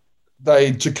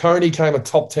Ciccone came a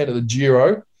top 10 at the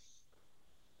Giro,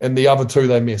 and the other 2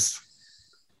 they missed.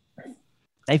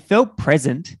 They felt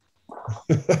present.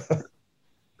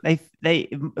 They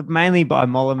mainly by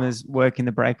Mollema's work in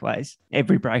the breakaways,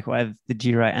 every breakaway of the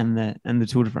Giro and the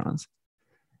Tour de France.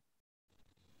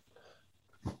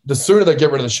 The sooner they get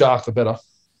rid of the shark, the better.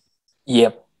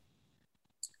 Yep.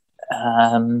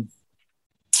 And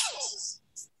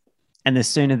the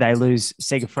sooner they lose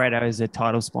Segafredo as a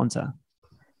title sponsor.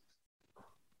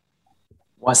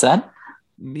 What's that?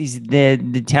 He's the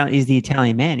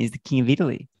Italian man. He's the king of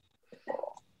Italy.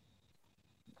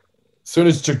 As soon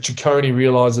as Ciccone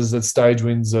realises that stage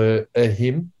wins are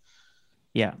him.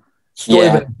 Yeah.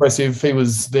 Stuyven impressive. He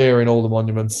was there in all the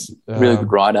monuments. Really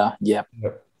good rider. Yeah.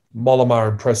 Mollema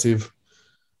impressive.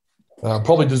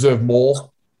 Probably deserved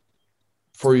more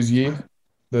for his year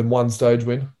than 1 stage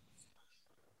win.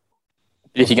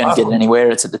 If you're going to get it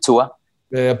anywhere, it's at the Tour.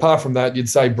 Yeah, apart from that, you'd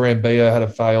say Brambilla had a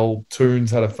fail,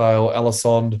 Toons had a fail,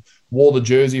 Alisson wore the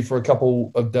jersey for a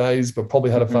couple of days, but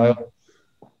probably had a fail.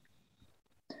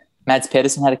 Mads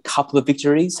Pedersen had a couple of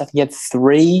victories. I think he had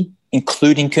 3,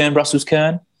 including Kern Brussels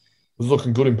Kern. Was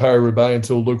looking good in Paris-Roubaix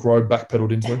until Luke Rowe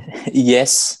backpedaled into him.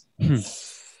 Yes.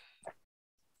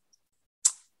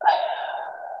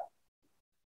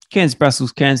 Kern's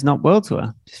Brussels Kern's not World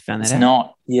Tour. Just found that out. It's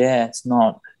not. Yeah, it's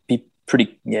not. Be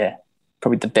pretty. Yeah,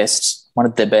 probably the best. One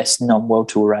of the best non-World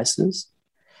Tour races.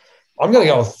 I'm going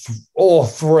to go with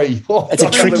 3. It's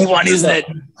a tricky one, isn't it?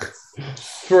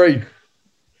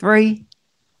 3.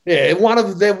 Yeah, one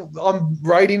of them. I'm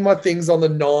rating my things on the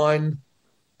 9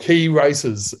 key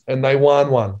races, and they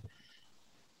won 1.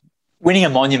 Winning a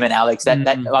monument, Alex. That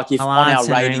like if on our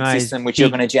rating system, which you're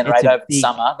going to generate over the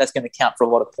summer, that's going to count for a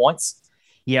lot of points.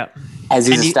 Yep. As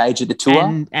is a stage at the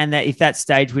Tour. And that if that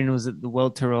stage win was at the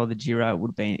World Tour or the Giro, it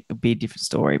would be a different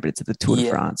story, but it's at the Tour de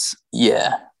France.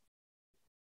 Yeah.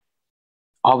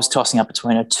 I was tossing up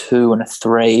between a 2 and a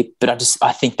 3, but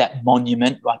I think that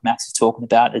monument, like Max is talking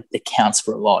about, it counts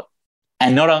for a lot.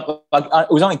 And it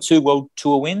was only 2 World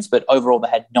Tour wins, but overall they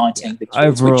had 19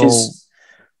 victories, which is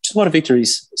a lot of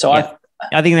victories. So I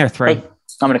think there are 3. I'm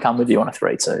going to come with you on a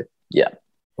 3 too. Yeah.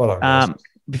 Well,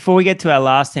 before we get to our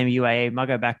last team, UAE, I might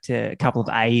go back to a couple of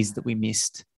A's that we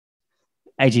missed.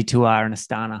 AG2R and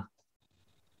Astana.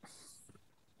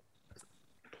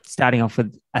 Starting off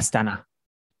with Astana.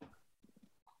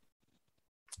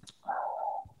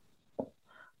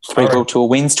 3 World Tour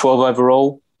wins, 12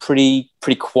 overall. Pretty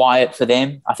quiet for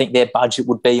them. I think their budget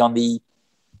would be on the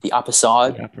upper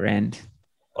side. The upper end.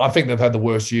 I think they've had the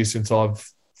worst year since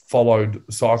I've followed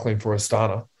cycling for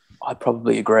Astana. I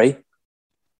probably agree.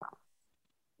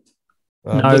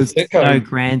 No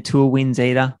Grand Tour wins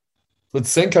either.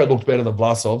 Lutsenko looked better than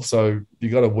Vlasov, so you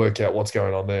got to work out what's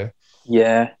going on there.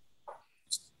 Yeah.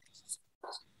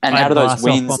 And out of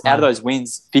those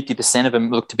wins, 50% of them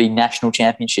look to be national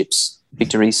championships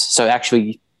victories. So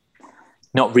actually,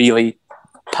 not really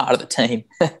part of the team.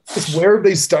 Where are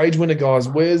these stage winner guys?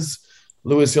 Where's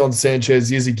Luis Jon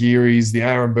Sanchez, Yizagiris, the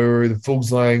Aaron Buru, the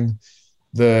Fuglsang,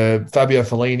 the Fabio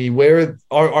Fellini? Where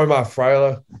are Omar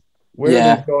Freyler? Where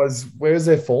are these guys? Where's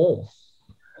their form?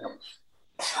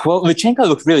 Well, Lutsenko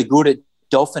looked really good at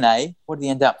Dauphiné. What did he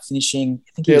end up finishing?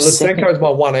 I think he was Lutsenko's my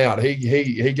one out.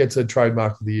 He gets a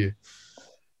trademark of the year.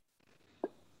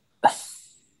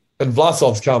 And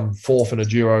Vlasov's come fourth in a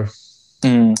Giro.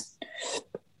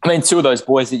 I mean, two of those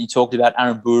boys that you talked about,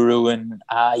 Aaron Buru and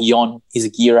Jon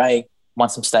Izagirre, won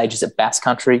some stages at Basque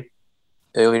Country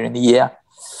earlier in the year.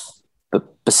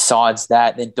 But besides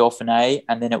that, then Dauphiné,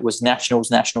 and then it was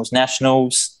Nationals.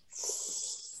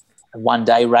 A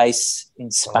one-day race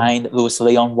in Spain that Luis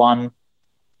Leon won.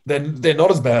 They're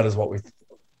not as bad as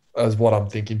what I'm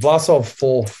thinking. Vlasov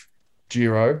fourth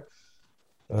Giro,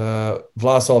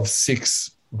 Vlasov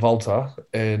sixth Volta,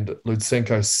 and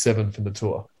Lutsenko seventh in the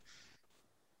Tour.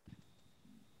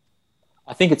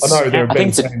 I think it's. I know they're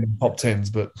in the top tens,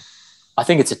 but I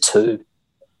think it's a 2.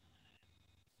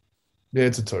 Yeah,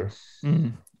 it's a 2.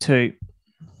 2.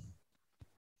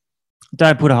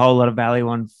 Don't put a whole lot of value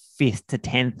on 5th to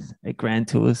 10th at Grand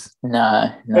Tours.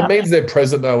 No. It means they're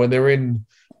present though, and they're in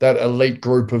that elite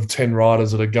group of 10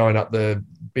 riders that are going up the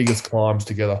biggest climbs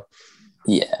together.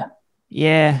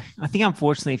 Yeah. I think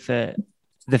unfortunately for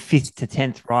the 5th to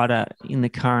 10th rider in the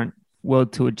current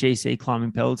World Tour GC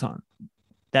climbing peloton,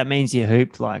 that means you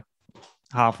hooped like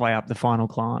halfway up the final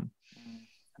climb.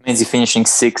 It means you're finishing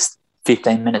 6th,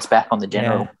 15 minutes back on the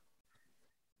general.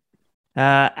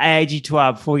 AAG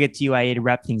Tour, before we get to UAE to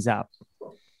wrap things up.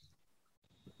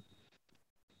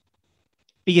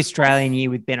 Big Australian year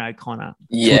with Ben O'Connor.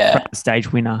 Yeah. Tour de France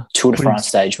stage winner. Tour de France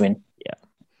stage win. Yeah.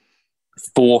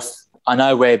 4th. I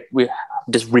know we're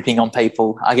just ripping on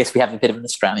people. I guess we have a bit of an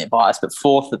Australian bias, but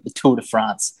 4th at the Tour de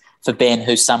France for Ben,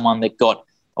 who's someone that got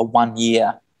a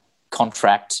 1-year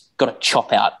contract, got a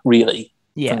chop out really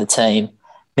from the team,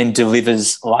 then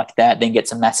delivers like that, then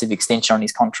gets a massive extension on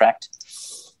his contract.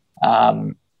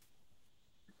 As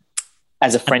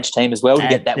a French team as well, to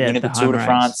get that win at the Tour de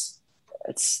France,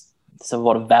 it's a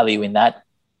lot of value in that.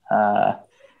 I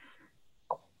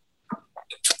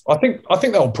think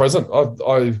they were present.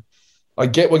 I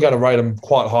get we're going to rate them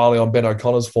quite highly on Ben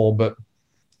O'Connor's form, but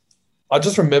I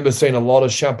just remember seeing a lot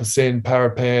of Champassin,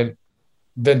 Parapant,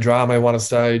 Vendrame won a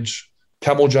stage.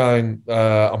 Cameljane,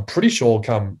 I'm pretty sure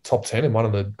come top 10 in one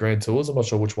of the Grand Tours. I'm not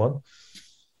sure which one.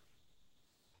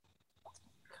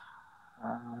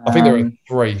 I think they're a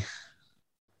 3.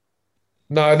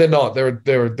 No, they're not. They're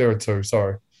a 2.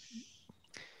 Sorry.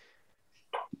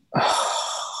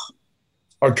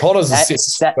 O'Connor's a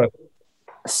 6.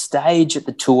 A stage at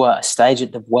the Tour, a stage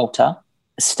at the Vuelta,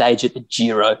 a stage at the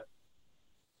Giro.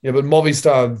 Yeah, but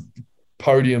Movistar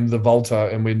podium the Volta,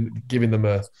 and we're giving them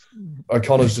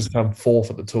O'Connor's just come 4th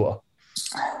at the Tour.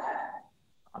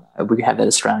 We have that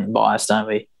Australian bias, don't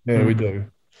we? Yeah, we do.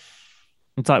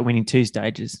 It's like winning 2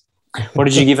 stages. What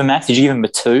did you give him, Max? Did you give him a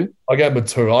 2? I gave him a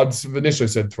 2. I'd initially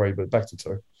said 3, but back to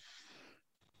 2.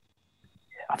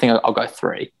 I think I'll go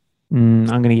 3. I'm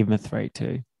going to give him a 3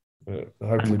 too. Yeah,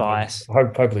 hopefully, bias.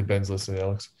 Hopefully Ben's listening,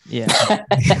 Alex. Yeah.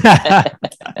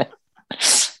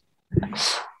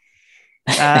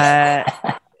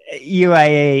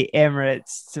 UAE,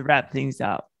 Emirates, to wrap things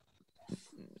up.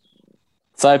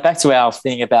 So back to our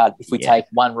thing about if we take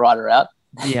one rider out.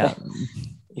 Yeah.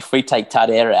 If we take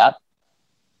Tadej out.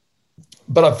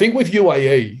 But I think with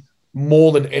UAE,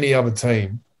 more than any other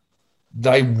team,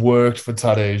 they worked for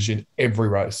Tadej in every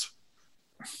race.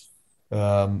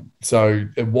 So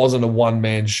it wasn't a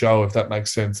one-man show, if that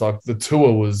makes sense. Like the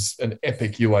Tour was an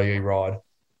epic UAE ride.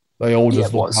 They all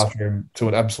just looked after him to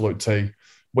an absolute T.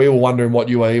 We were wondering what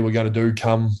UAE were going to do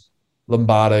come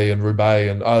Lombardy and Roubaix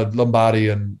and Lombardy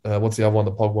and what's the other one,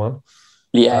 the Pog one?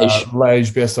 Liège.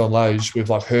 Liège, best on Liège with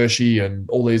like Hershey and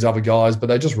all these other guys, but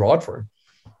they just ride for him.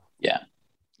 Yeah.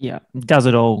 Yeah. Does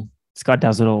it all. This guy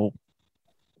does it all.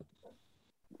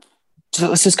 So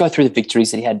let's just go through the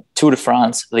victories that he had. Tour de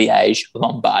France, Liège,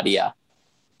 Lombardia,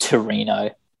 Torino,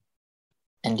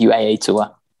 and UAE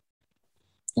Tour.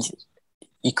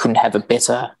 You couldn't have a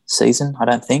better season, I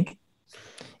don't think.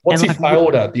 What's he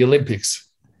failed at? The Olympics.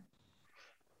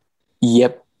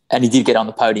 Yep. And he did get on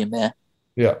the podium there.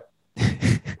 Yeah.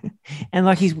 And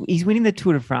like he's winning the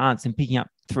Tour de France and picking up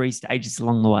 3 stages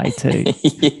along the way too.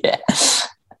 Yeah.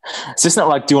 It's just not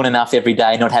like doing enough every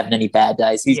day, not having any bad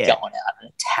days. He's going out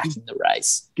and attacking the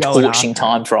race, torching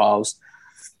time trials.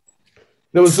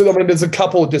 There's a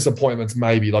couple of disappointments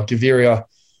maybe. Like Gaviria,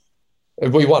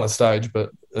 we won a stage,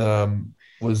 but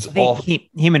was off.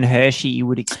 Him and Hershey, you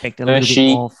would expect a little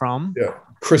bit more from. Yeah.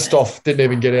 Christoph didn't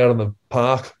even get out on the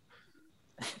park.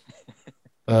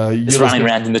 Just running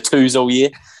around in the twos all year.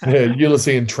 Yeah,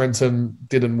 Ulysses and Trenton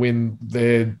didn't win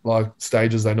their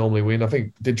stages they normally win. I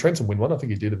think, did Trenton win one? I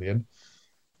think he did in the end.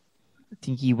 I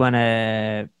think he won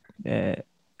a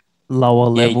lower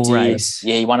level race.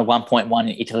 Yeah, he won a 1.1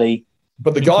 in Italy.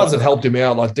 But the guys that helped him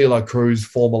out, like Dilo Cruz,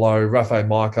 Formolo, Rafael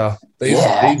Micah, these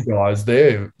guys,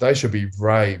 they should be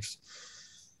raves.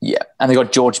 Yeah, and they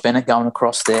got George Bennett going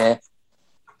across there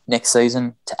next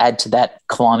season to add to that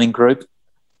climbing group.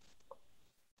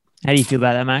 How do you feel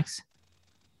about that, Max?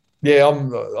 Yeah,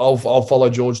 I'll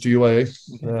follow George to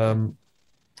UAE.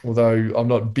 Although I'm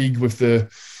not big with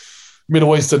the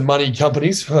Middle Eastern money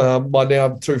companies. My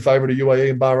now 2 favourite are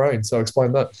UAE and Bahrain. So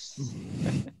explain that.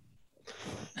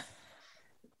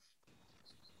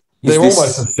 They're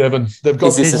almost a 7. They've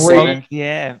got 3.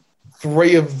 Yeah.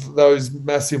 3 of those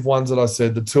massive ones that I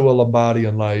said, the Tour, Lombardy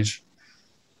and Liège.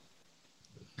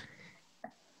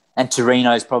 And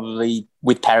Torino's probably,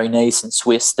 with Paris-Nice and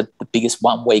Swiss, the biggest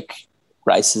 1-week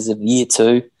races of the year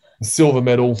too. Silver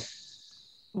medal.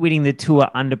 Winning the Tour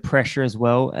under pressure as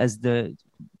well as the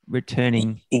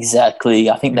returning. Exactly.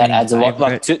 I think that adds a lot.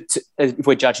 Like if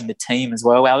we're judging the team as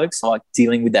well, Alex, like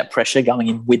dealing with that pressure going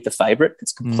in with the favourite,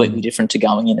 it's completely different to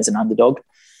going in as an underdog.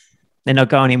 They're not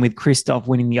going in with Christoph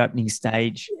winning the opening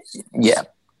stage. Yeah.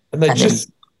 And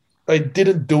they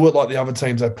didn't do it like the other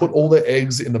teams. They put all their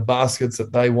eggs in the baskets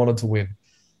that they wanted to win.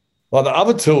 Like the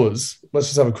other tours, let's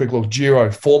just have a quick look. Giro,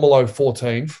 Formolo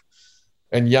 14th,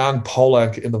 and Jan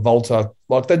Polak in the Volta.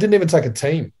 Like they didn't even take a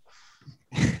team.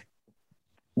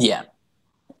 Yeah.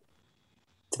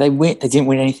 Did they win? They didn't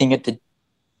win anything at the...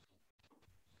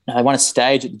 No, they won a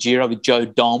stage at the Giro with Joe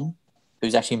Dom,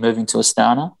 who's actually moving to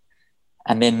Astana.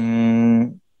 And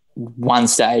then... 1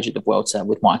 stage at the Vuelta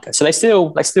with Micah. So they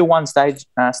still won stages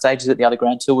at the other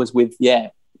Grand Tours with,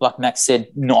 like Max said,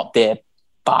 not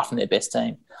far from their best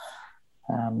team.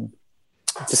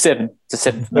 It's a 7. It's a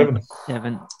 7 for me.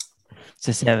 7. It's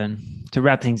a 7. To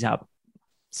wrap things up,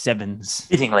 7s.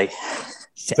 Fittingly.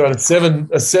 So a 7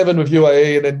 with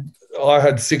UAE, and then I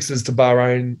had 6s to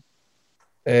Bahrain,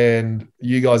 and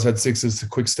you guys had 6s to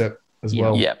Quickstep as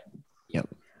well. Yep.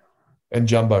 And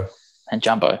Jumbo.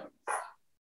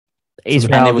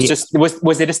 Israel, and there was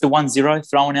there just the 1-0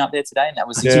 thrown out there today, and that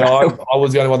was I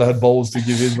was the only one that had balls to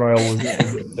give Israel a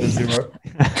 0.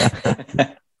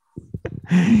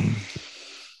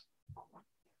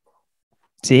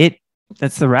 That's it.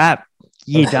 That's the wrap.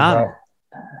 You're done.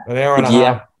 An hour and a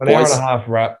half. An hour and a half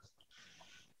wrap.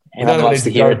 We don't need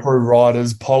to go through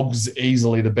riders. Pog's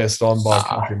easily the best on by a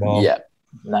country mile. Yeah,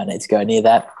 no need to go near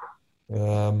that.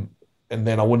 And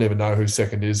then I wouldn't even know who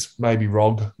second is. Maybe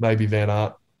Rog, maybe Van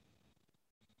Aert.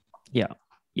 Yep.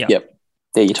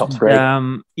 They're your top 3.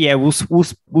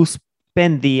 We'll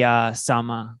spend the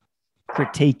summer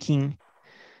critiquing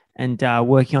and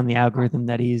working on the algorithm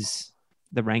that is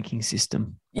the ranking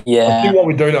system. Yeah. I think what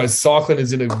we do know is cycling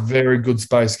is in a very good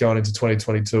space going into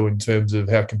 2022 in terms of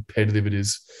how competitive it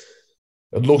is.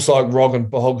 It looks like Rog and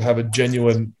Pog have a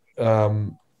genuine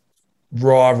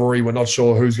rivalry. We're not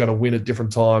sure who's going to win at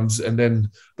different times. And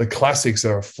then the classics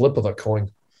are a flip of that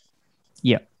coin.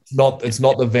 Yeah. It's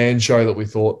not the van show that we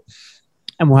thought.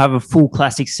 And we'll have a full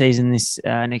classic season this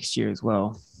next year as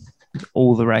well.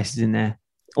 All the races in there.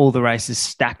 All the races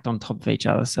stacked on top of each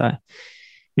other. So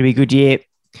it'll be a good year.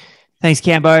 Thanks,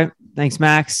 Cambo. Thanks,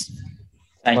 Max.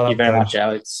 Thank you very much,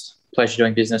 Alex. Pleasure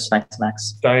doing business. Thanks,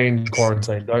 Max. Stay in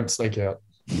quarantine. Don't sneak out.